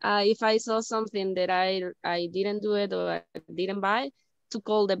 if I saw something that I didn't do it or I didn't buy, to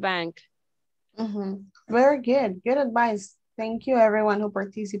call the bank. Very good. Good advice. Thank you, everyone who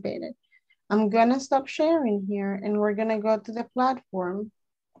participated. I'm gonna stop sharing here and we're gonna go to the platform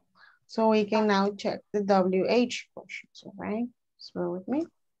so we can now check the WH questions, all right? Just bear with me.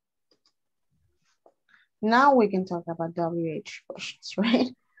 Now we can talk about WH questions,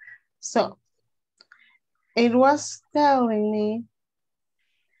 right? So it was telling me,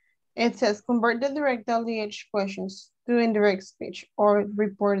 it says convert the direct WH questions to indirect speech or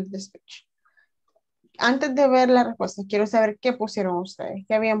report the speech. Antes de ver la respuesta, quiero saber qué pusieron ustedes,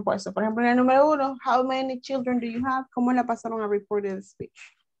 qué habían puesto. Por ejemplo, en el número 1, how many children do you have? ¿Cómo la pasaron a reported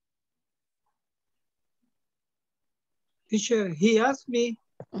speech? Teacher, he asked me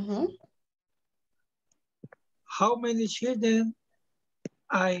how many children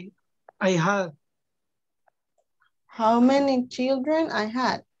I had. How many children I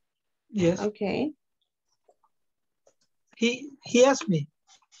had? Yes. Okay. He asked me.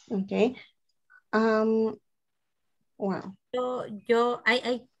 Okay. Wow.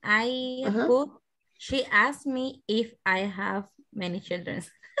 I put, she asked me if I have many children.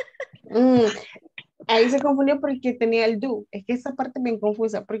 Ahí se confundió porque tenía el do. Es que esa parte es bien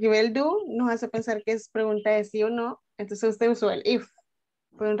confusa, porque ver el do nos hace pensar que es pregunta de sí o no. Entonces usted usó el if.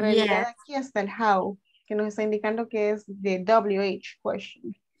 Pero en realidad Yes. aquí está el how, que nos está indicando que es de WH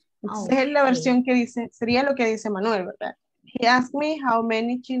question. Entonces es la Okay. versión que dice, sería lo que dice Manuel, ¿verdad? He asked me how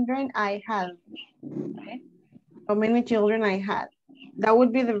many children I had. Okay? How many children I had. That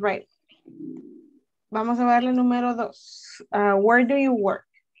would be the right. Vamos a verle número 2. Where do you work?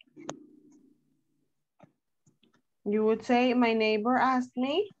 You would say, my neighbor asked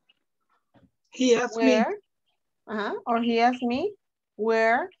me. He asked where, me. Or he asked me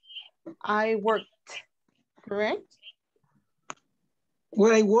where I worked. Correct?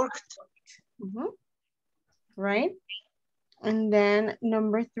 Where I worked. Right? And then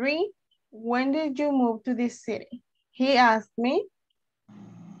number 3, when did you move to this city? He asked me.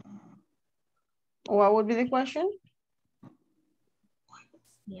 What would be the question?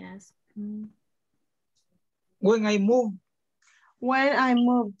 Yes. When I moved. When I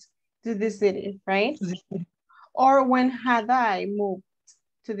moved to the city, right? Or when had I moved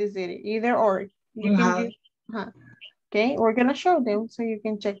to the city? Either or. You can use, okay, we're gonna show them so you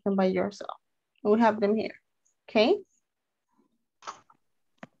can check them by yourself. We have them here. Okay.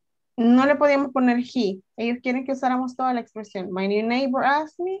 No le podíamos poner he. Ellos quieren que usáramos toda la expresión. My new neighbor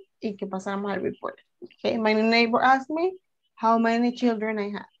asked me y que pasáramos al report. Okay. My new neighbor asked me how many children I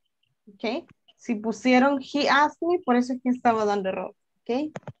had. Okay. Si pusieron he asked me, por eso es que estaba dando error.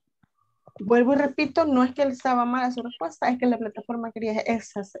 Okay. Vuelvo y repito, no es que él estaba mal a su respuesta, es que la plataforma quería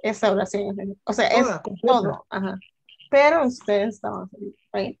esa oración. O sea, es todo. Ajá. Pero ustedes estaban felices,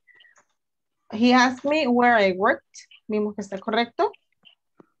 right? He asked me where I worked. Vimos que está correcto.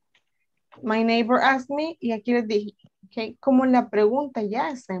 My neighbor asked me, y aquí les dije, okay, como la pregunta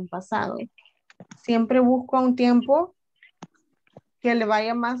ya está en pasado, siempre busco un tiempo que le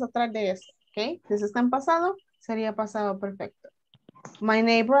vaya más atrás de eso, ok. Si está en pasado, sería pasado perfecto. My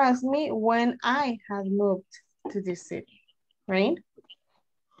neighbor asked me when I had moved to this city, right?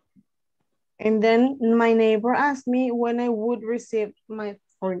 And then my neighbor asked me when I would receive my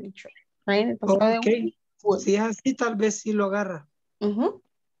furniture, right? El pasado Okay. de Si es así, tal vez sí lo agarra.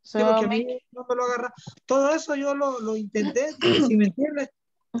 So, sí, porque a mí no me lo agarra. Todo eso yo lo intenté, si me entiendes,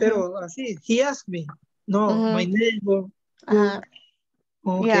 pero así, he asked me. No, my neighbor.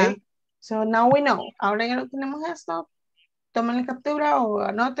 Okay. Yeah. So now we know. Ahora ya lo tenemos esto. Tomen la captura o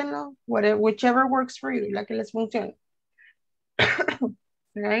anótenlo. Whatever, whichever works for you, la que les funcione.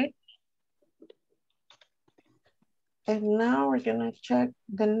 Right? And now we're gonna check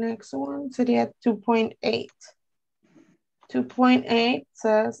the next one. Sería 2.8. 2.8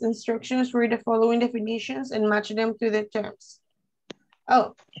 says instructions, read the following definitions and match them to the terms.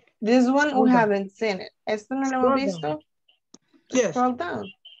 Oh, this one we haven't seen it. Esto no lo hemos visto. Yes. Scroll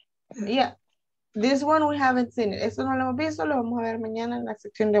down. Yeah. This one we haven't seen it. Esto no lo hemos visto, lo vamos a ver mañana en la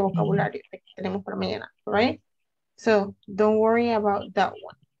sección de vocabulario que tenemos para mañana, right? So don't worry about that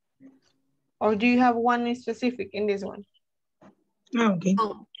one. Or do you have one specific in this one? Okay.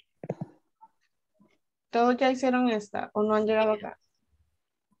 ¿Todos ya hicieron esta o no han llegado acá?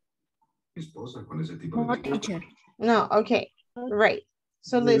 No, teacher. No, okay, right.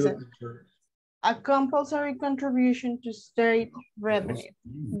 So listen, a compulsory contribution to state revenue.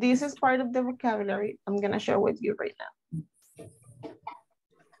 This is part of the vocabulary I'm gonna share with you right now.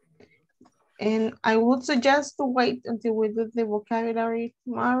 And I would suggest to wait until we do the vocabulary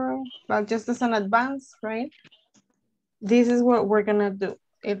tomorrow, but just as an advance, right? This is what we're gonna do.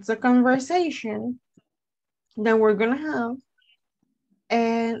 It's a conversation that we're gonna have,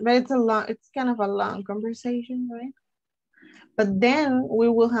 but it's kind of a long conversation, right? But then we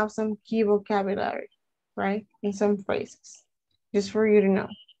will have some key vocabulary, right? And some phrases, just for you to know,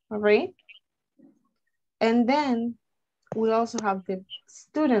 all right? And then we also have the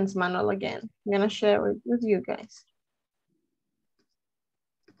student's manual again. I'm gonna share it with you guys.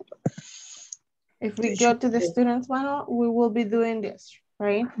 If we go to the student's manual, we will be doing this,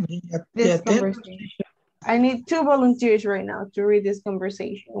 right? This conversation. I need 2 volunteers right now to read this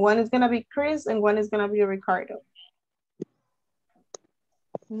conversation. One is gonna be Chris and one is gonna be Ricardo.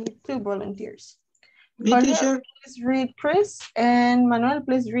 We need 2 volunteers. Jorge, please read Chris, and Manuel,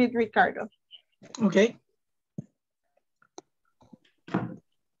 please read Ricardo. Okay.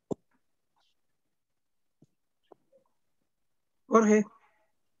 Jorge,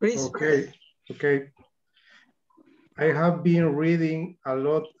 please. Okay. I have been reading a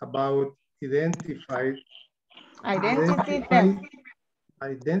lot about identity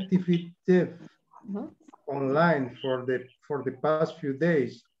theft online for the past few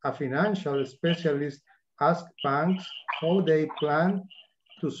days. A financial specialist asked banks how they plan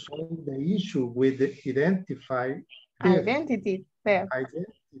to solve the issue with the identity theft.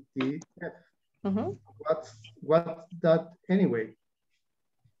 What's that anyway?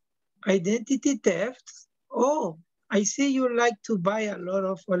 Identity theft? Oh, I see you like to buy a lot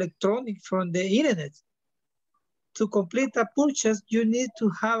of electronics from the internet. To complete a purchase, you need to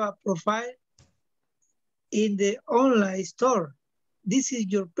have a profile in the online store. This is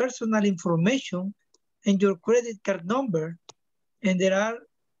your personal information and your credit card number. And there are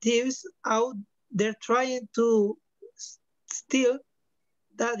thieves out there trying to steal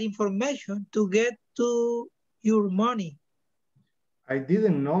that information to get to your money. I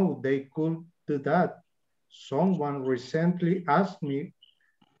didn't know they could do that. Someone recently asked me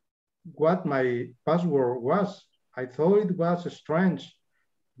what my password was. I thought it was strange,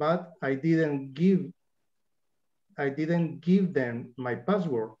 but I didn't give them my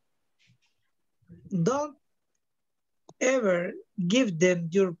password. Don't ever give them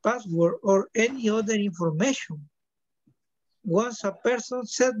your password or any other information. Once a person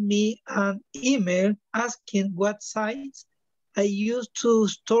sent me an email asking what sites I used to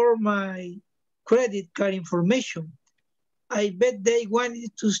store my credit card information. I bet they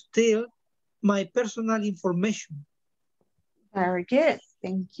wanted to steal my personal information. Very good,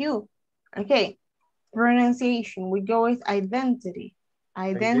 thank you. Okay, pronunciation, we go with identity.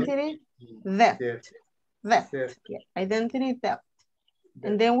 Identity theft. Theft. Yeah. Identity theft.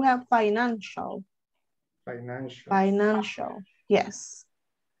 And then we have financial. Financial, yes.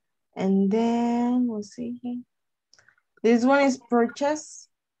 And then we'll see here. This one is purchase.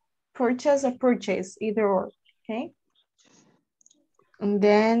 Purchase or purchase, either or, okay? And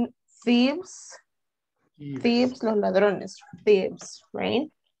then thieves. Thieves, los ladrones, thieves, right?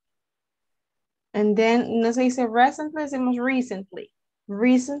 And then, no se dice recently, decimos recently.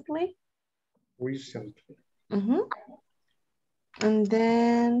 Recently. Recently. And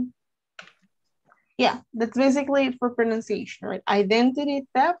then, yeah, that's basically for pronunciation, right? Identity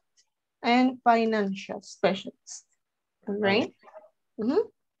theft and financial specialist, right?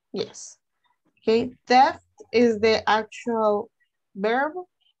 Yes. Okay, theft is the actual verb,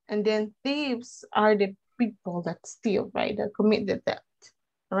 and then thieves are the people that steal, right? That commit the theft,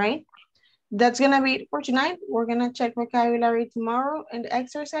 right? That's gonna be it for tonight. We're gonna check vocabulary tomorrow and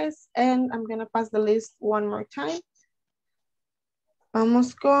exercise, and I'm gonna pass the list one more time.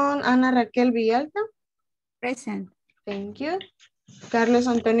 Vamos con Ana Raquel Villalta. Present. Thank you. Carlos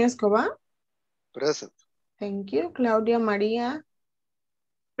Antonio Escobar. Present. Thank you. Claudia María.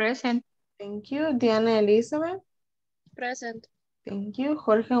 Present. Thank you. Diana Elizabeth. Present. Thank you.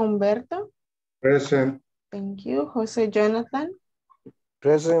 Jorge Humberto. Present. Thank you. Jose Jonathan.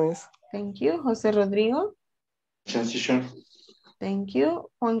 Present. Thank you. Jose Rodrigo. Teacher. Thank you.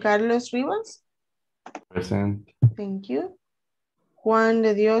 Juan Carlos Rivas. Present. Thank you. Juan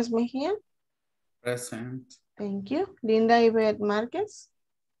de Dios Mejía. Present. Thank you. Linda Ivette Márquez.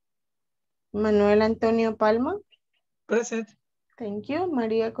 Manuel Antonio Palma. Present. Thank you.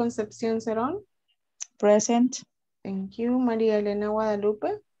 María Concepción Cerón. Present. Thank you. María Elena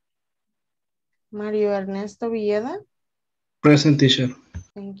Guadalupe. Mario Ernesto Villeda. Present, teacher.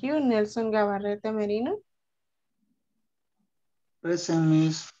 Thank you. Nelson Gabarrete Merino. Present,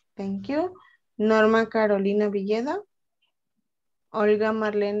 Miss. Thank you. Norma Carolina Villeda. Olga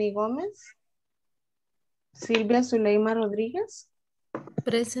Marlene Gómez. Silvia Zuleima Rodríguez.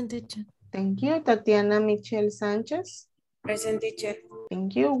 Present, teacher. Thank you. Tatiana Michelle Sánchez. Present, teacher.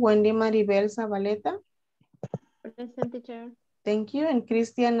 Thank you. Wendy Maribel Zabaleta. Present, teacher. Thank you. And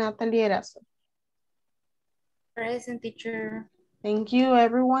Cristian Natalie Erazo. Present, teacher. Thank you,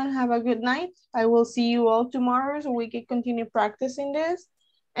 everyone. Have a good night. I will see you all tomorrow so we can continue practicing this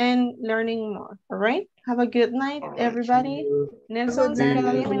and learning more. All right? Have a good night, everybody. Nelson, se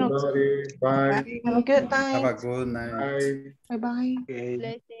queda 10 minutos. Bye. Have a good night. Have a good night. Bye-bye.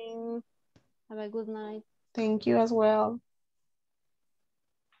 Blessings. Have a good night. Thank you as well.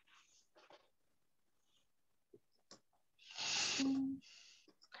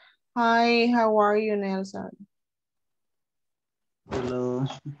 Hi, how are you, Nelson? Hello.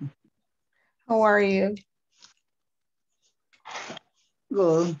 How are you?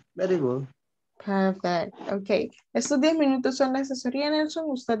 Good, very good. Perfect. Ok. Estos 10 minutos son la asesoría, Nelson.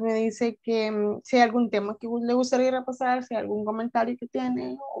 Usted me dice que si hay algún tema que le gustaría repasar, si hay algún comentario que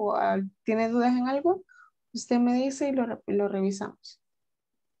tiene o tiene dudas en algo, usted me dice y lo revisamos.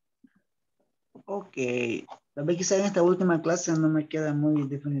 Ok. Tal vez quizá en esta última clase no me queda muy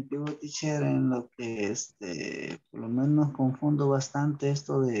definitivo, teacher, en lo que por lo menos confundo bastante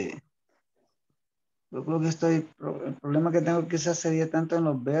esto de... Yo creo que el problema que tengo quizás sería tanto en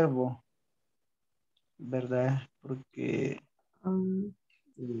los verbos, ¿verdad? Porque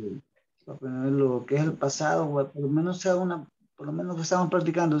Para poner lo que es el pasado, o por lo menos sea por lo menos que estamos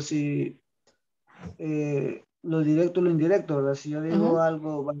practicando, si lo directo y lo indirecto, ¿verdad? Si yo digo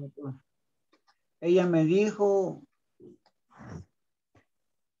algo, bueno, pues, ella me dijo,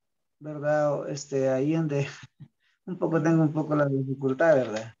 ¿verdad? Ahí donde tengo un poco la dificultad,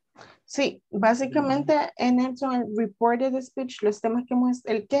 ¿verdad? Sí, básicamente en el reported speech, los temas que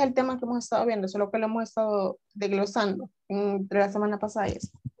 ¿qué es el tema que hemos estado viendo? Eso es lo que lo hemos estado desglosando entre la semana pasada.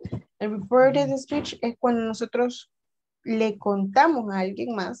 El reported speech es cuando nosotros le contamos a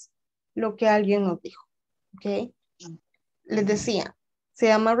alguien más lo que alguien nos dijo, ¿ok? Les decía, se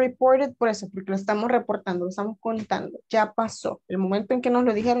llama reported por eso, porque lo estamos reportando, lo estamos contando, ya pasó. El momento en que nos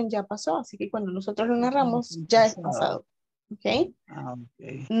lo dijeron ya pasó, así que cuando nosotros lo narramos ya es pasado, ¿ok?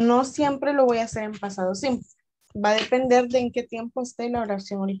 No siempre lo voy a hacer en pasado simple. Va a depender de en qué tiempo esté la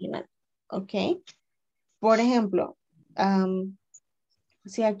oración original. ¿Ok? Por ejemplo,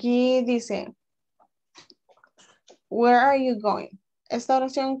 si aquí dice, where are you going? Esta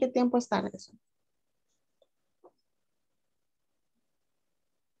oración, ¿en qué tiempo está en eso?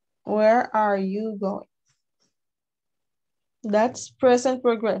 Where are you going? That's present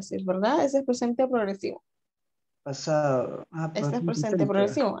progressive, ¿verdad? Ese es presente progresivo. Pasado. Este es presente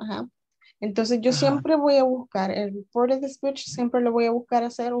progresivo, ajá. Entonces yo siempre voy a buscar el reported speech, siempre lo voy a buscar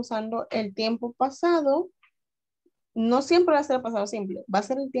hacer usando el tiempo pasado. No siempre va a ser el pasado simple, va a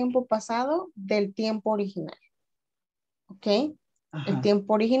ser el tiempo pasado del tiempo original. ¿Ok? El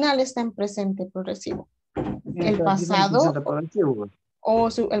tiempo original está en presente progresivo. El pasado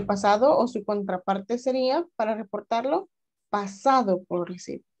el pasado o su contraparte sería, para reportarlo, pasado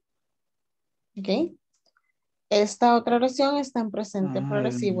progresivo. ¿Ok? Esta otra oración está en presente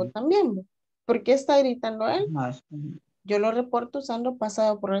progresivo también. ¿Por qué está gritando él? Yo lo reporto usando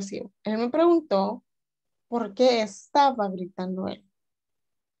pasado progresivo. Él me preguntó por qué estaba gritando él.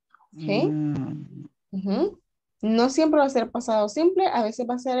 ¿Ok? No siempre va a ser pasado simple, a veces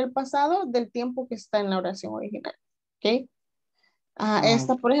va a ser el pasado del tiempo que está en la oración original. ¿Ok?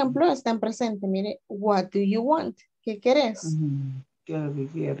 Esta, por ejemplo, está en presente. Mire, what do you want? ¿Qué querés? ¿Qué es lo que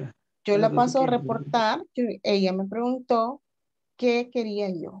quiera? Yo la paso a reportar. Ella me preguntó qué quería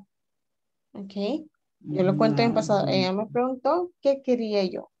yo. ¿Ok? Yo lo cuento en pasado. Ella me preguntó qué quería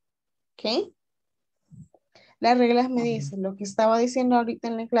yo. ¿Ok? Las reglas me dicen lo que estaba diciendo ahorita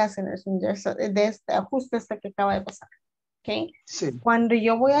en la clase, justo esta que acaba de pasar. ¿Ok? Sí. Cuando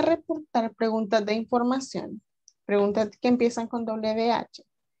yo voy a reportar preguntas de información, preguntas que empiezan con WH.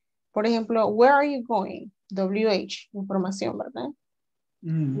 Por ejemplo, where are you going? WH, información, ¿verdad?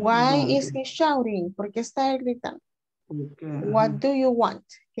 Why is he shouting? ¿Por qué está él gritando? What do you want?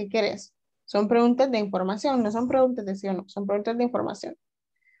 ¿Qué querés? Son preguntas de información, no son preguntas de sí o no, son preguntas de información.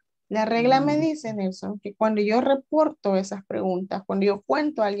 La regla me dice, Nelson, que cuando yo reporto esas preguntas, cuando yo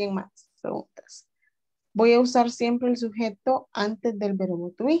cuento a alguien más preguntas, voy a usar siempre el sujeto antes del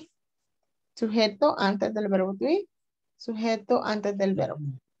verbo to be. Sujeto antes del verbo to be. Sujeto antes del verbo.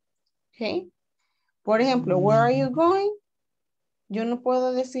 ¿Ok? Por ejemplo, where are you going? Yo no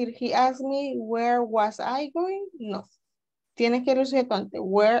puedo decir, he asked me, where was I going? No. Tiene que ir el sujeto antes,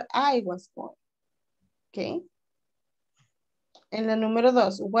 where I was going. ¿Ok? En la número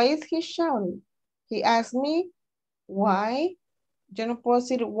 2, why is he shouting? He asked me, why? Yo no puedo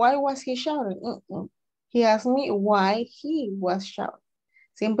decir, why was he shouting? He asked me why he was shouting.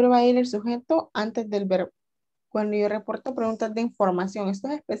 Siempre va a ir el sujeto antes del verbo. Cuando yo reporto preguntas de información, esto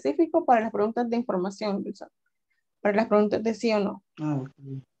es específico para las preguntas de información, para las preguntas de sí o no.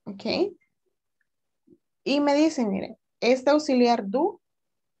 ¿Ok? Y me dice, miren, este auxiliar do,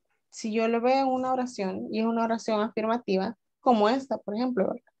 si yo lo veo en una oración y es una oración afirmativa, como esta, por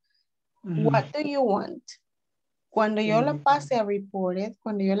ejemplo, ¿verdad? What do you want? Cuando yo la pase a reported,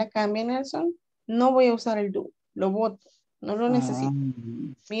 cuando yo la cambie en Nelson, no voy a usar el do, lo boto, no lo necesito.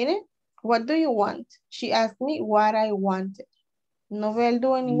 Mire, what do you want? She asked me what I wanted. No ve el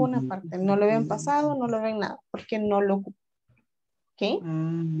do en ninguna parte, no lo ve en pasado, no lo ve en nada, porque no lo ocupo. ¿Ok?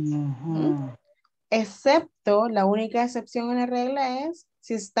 Excepto, la única excepción en la regla es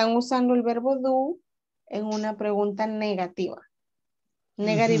si están usando el verbo do en una pregunta negativa.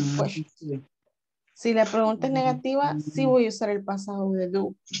 Negative question. Si la pregunta es negativa, sí voy a usar el pasado de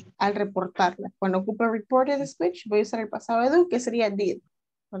do al reportarla. Cuando ocupe reported speech, voy a usar el pasado de do, que sería did,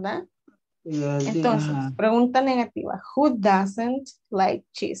 ¿verdad? Entonces, pregunta negativa. Who doesn't like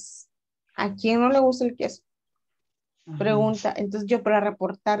cheese? ¿A quién no le gusta el queso? Pregunta. Entonces, yo para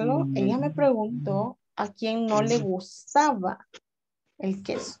reportarlo, ella me preguntó a quién no le gustaba el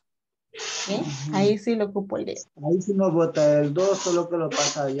queso. ¿Sí? Ahí sí lo ocupo el did. Ahí sí no vota el 2, solo que lo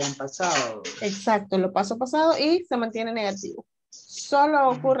pasa ya en pasado. Exacto, lo paso pasado y se mantiene negativo. Solo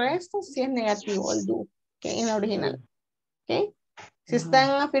ocurre esto si es negativo el do, ¿ok? En la original, ¿ok? Si está en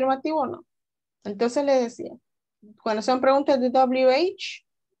afirmativo, no. Entonces le decía, cuando son preguntas de WH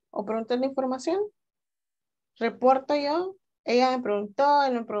o preguntas de información, reporto yo, ella me preguntó,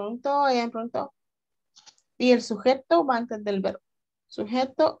 él me preguntó, ella me preguntó. Y el sujeto va antes del verbo.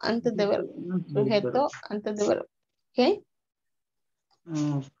 Sujeto antes de verbo. Sujeto antes de verbo. ¿Ok?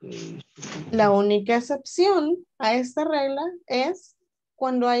 La única excepción a esta regla es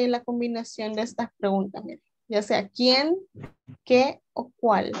cuando hay la combinación de estas preguntas. Miren, ya sea quién, qué o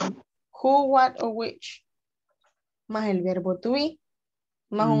cuál. Who, what o which. Más el verbo to be.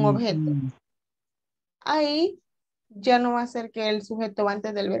 Más un objeto. Ahí ya no va a ser que el sujeto va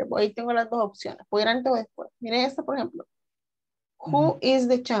antes del verbo. Ahí tengo las dos opciones. Puedo ir antes o después. Miren esta, por ejemplo. Who is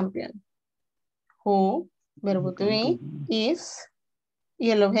the champion? Who, verbo to be, is, y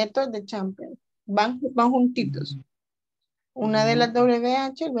el objeto de champion. Van juntitos. Una de las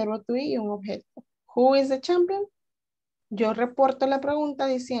WH, el verbo to be y un objeto. Who is the champion? Yo reporto la pregunta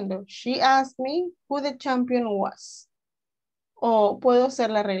diciendo, she asked me who the champion was. O puedo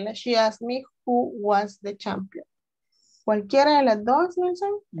hacer la regla, she asked me who was the champion. Cualquiera de las dos,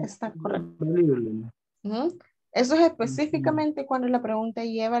 Nelson, está correcto. Eso es específicamente cuando la pregunta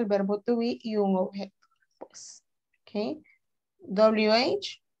lleva el verbo to be y un objeto. Pues, ok.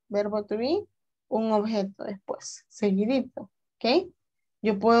 WH, verbo to be, un objeto después, seguidito. Ok.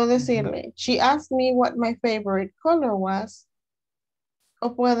 Yo puedo decirle, she asked me what my favorite color was.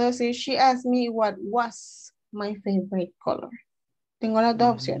 O puedo decir, she asked me what was my favorite color. Tengo las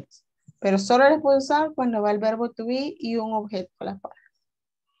dos opciones. Pero solo les puedo usar cuando va el verbo to be y un objeto a la par.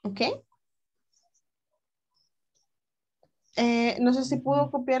 ¿Ok? No sé si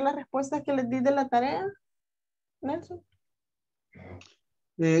pudo copiar las respuestas que les di de la tarea, Nelson.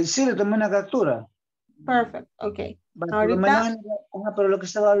 Sí, le tomé una captura. Perfecto, ok. Por lo menos, pero lo que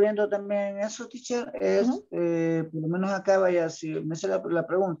estaba viendo también en eso, teacher, es, por lo menos acá, vaya, si me hace la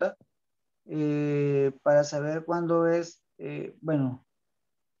pregunta, para saber cuándo es, bueno,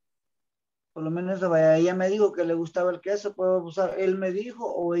 por lo menos, vaya, ella me dijo que le gustaba el queso, puedo usar, él me dijo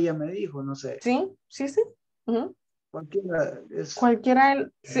o ella me dijo, no sé. Sí, sí, sí. Cualquiera es. Cualquiera,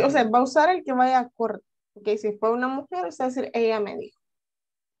 sí, o sea, va a usar el que vaya corto. Ok, si fue una mujer, es decir, ella me dijo.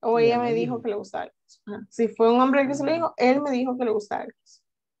 O ella me dijo que le gustaba el queso. Si fue un hombre el que se lo dijo, él me dijo que le gustaba el queso.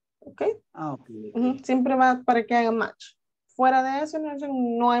 ¿Ok? Ok. Siempre va para que haga match. Fuera de eso,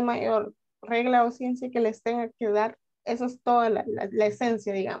 no hay mayor regla o ciencia que les tenga que dar. Eso es toda la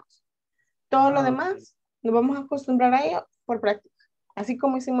esencia, digamos. Todo lo demás, nos vamos a acostumbrar a ello por práctica. Así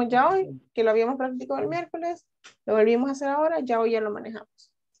como hicimos ya hoy, que lo habíamos practicado el miércoles, lo volvimos a hacer ahora, ya hoy ya lo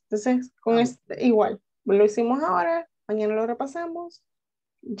manejamos. Entonces, con igual, lo hicimos ahora, mañana lo repasamos,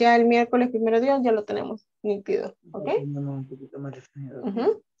 ya el miércoles, primero Dios, ya lo tenemos nítido, ¿ok? Un poquito más definido.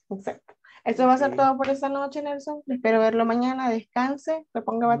 Exacto. Eso va a ser todo por esta noche, Nelson. Espero verlo mañana, descanse,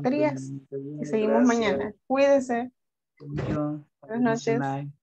 reponga baterías y seguimos mañana. Cuídese. Buenas noches.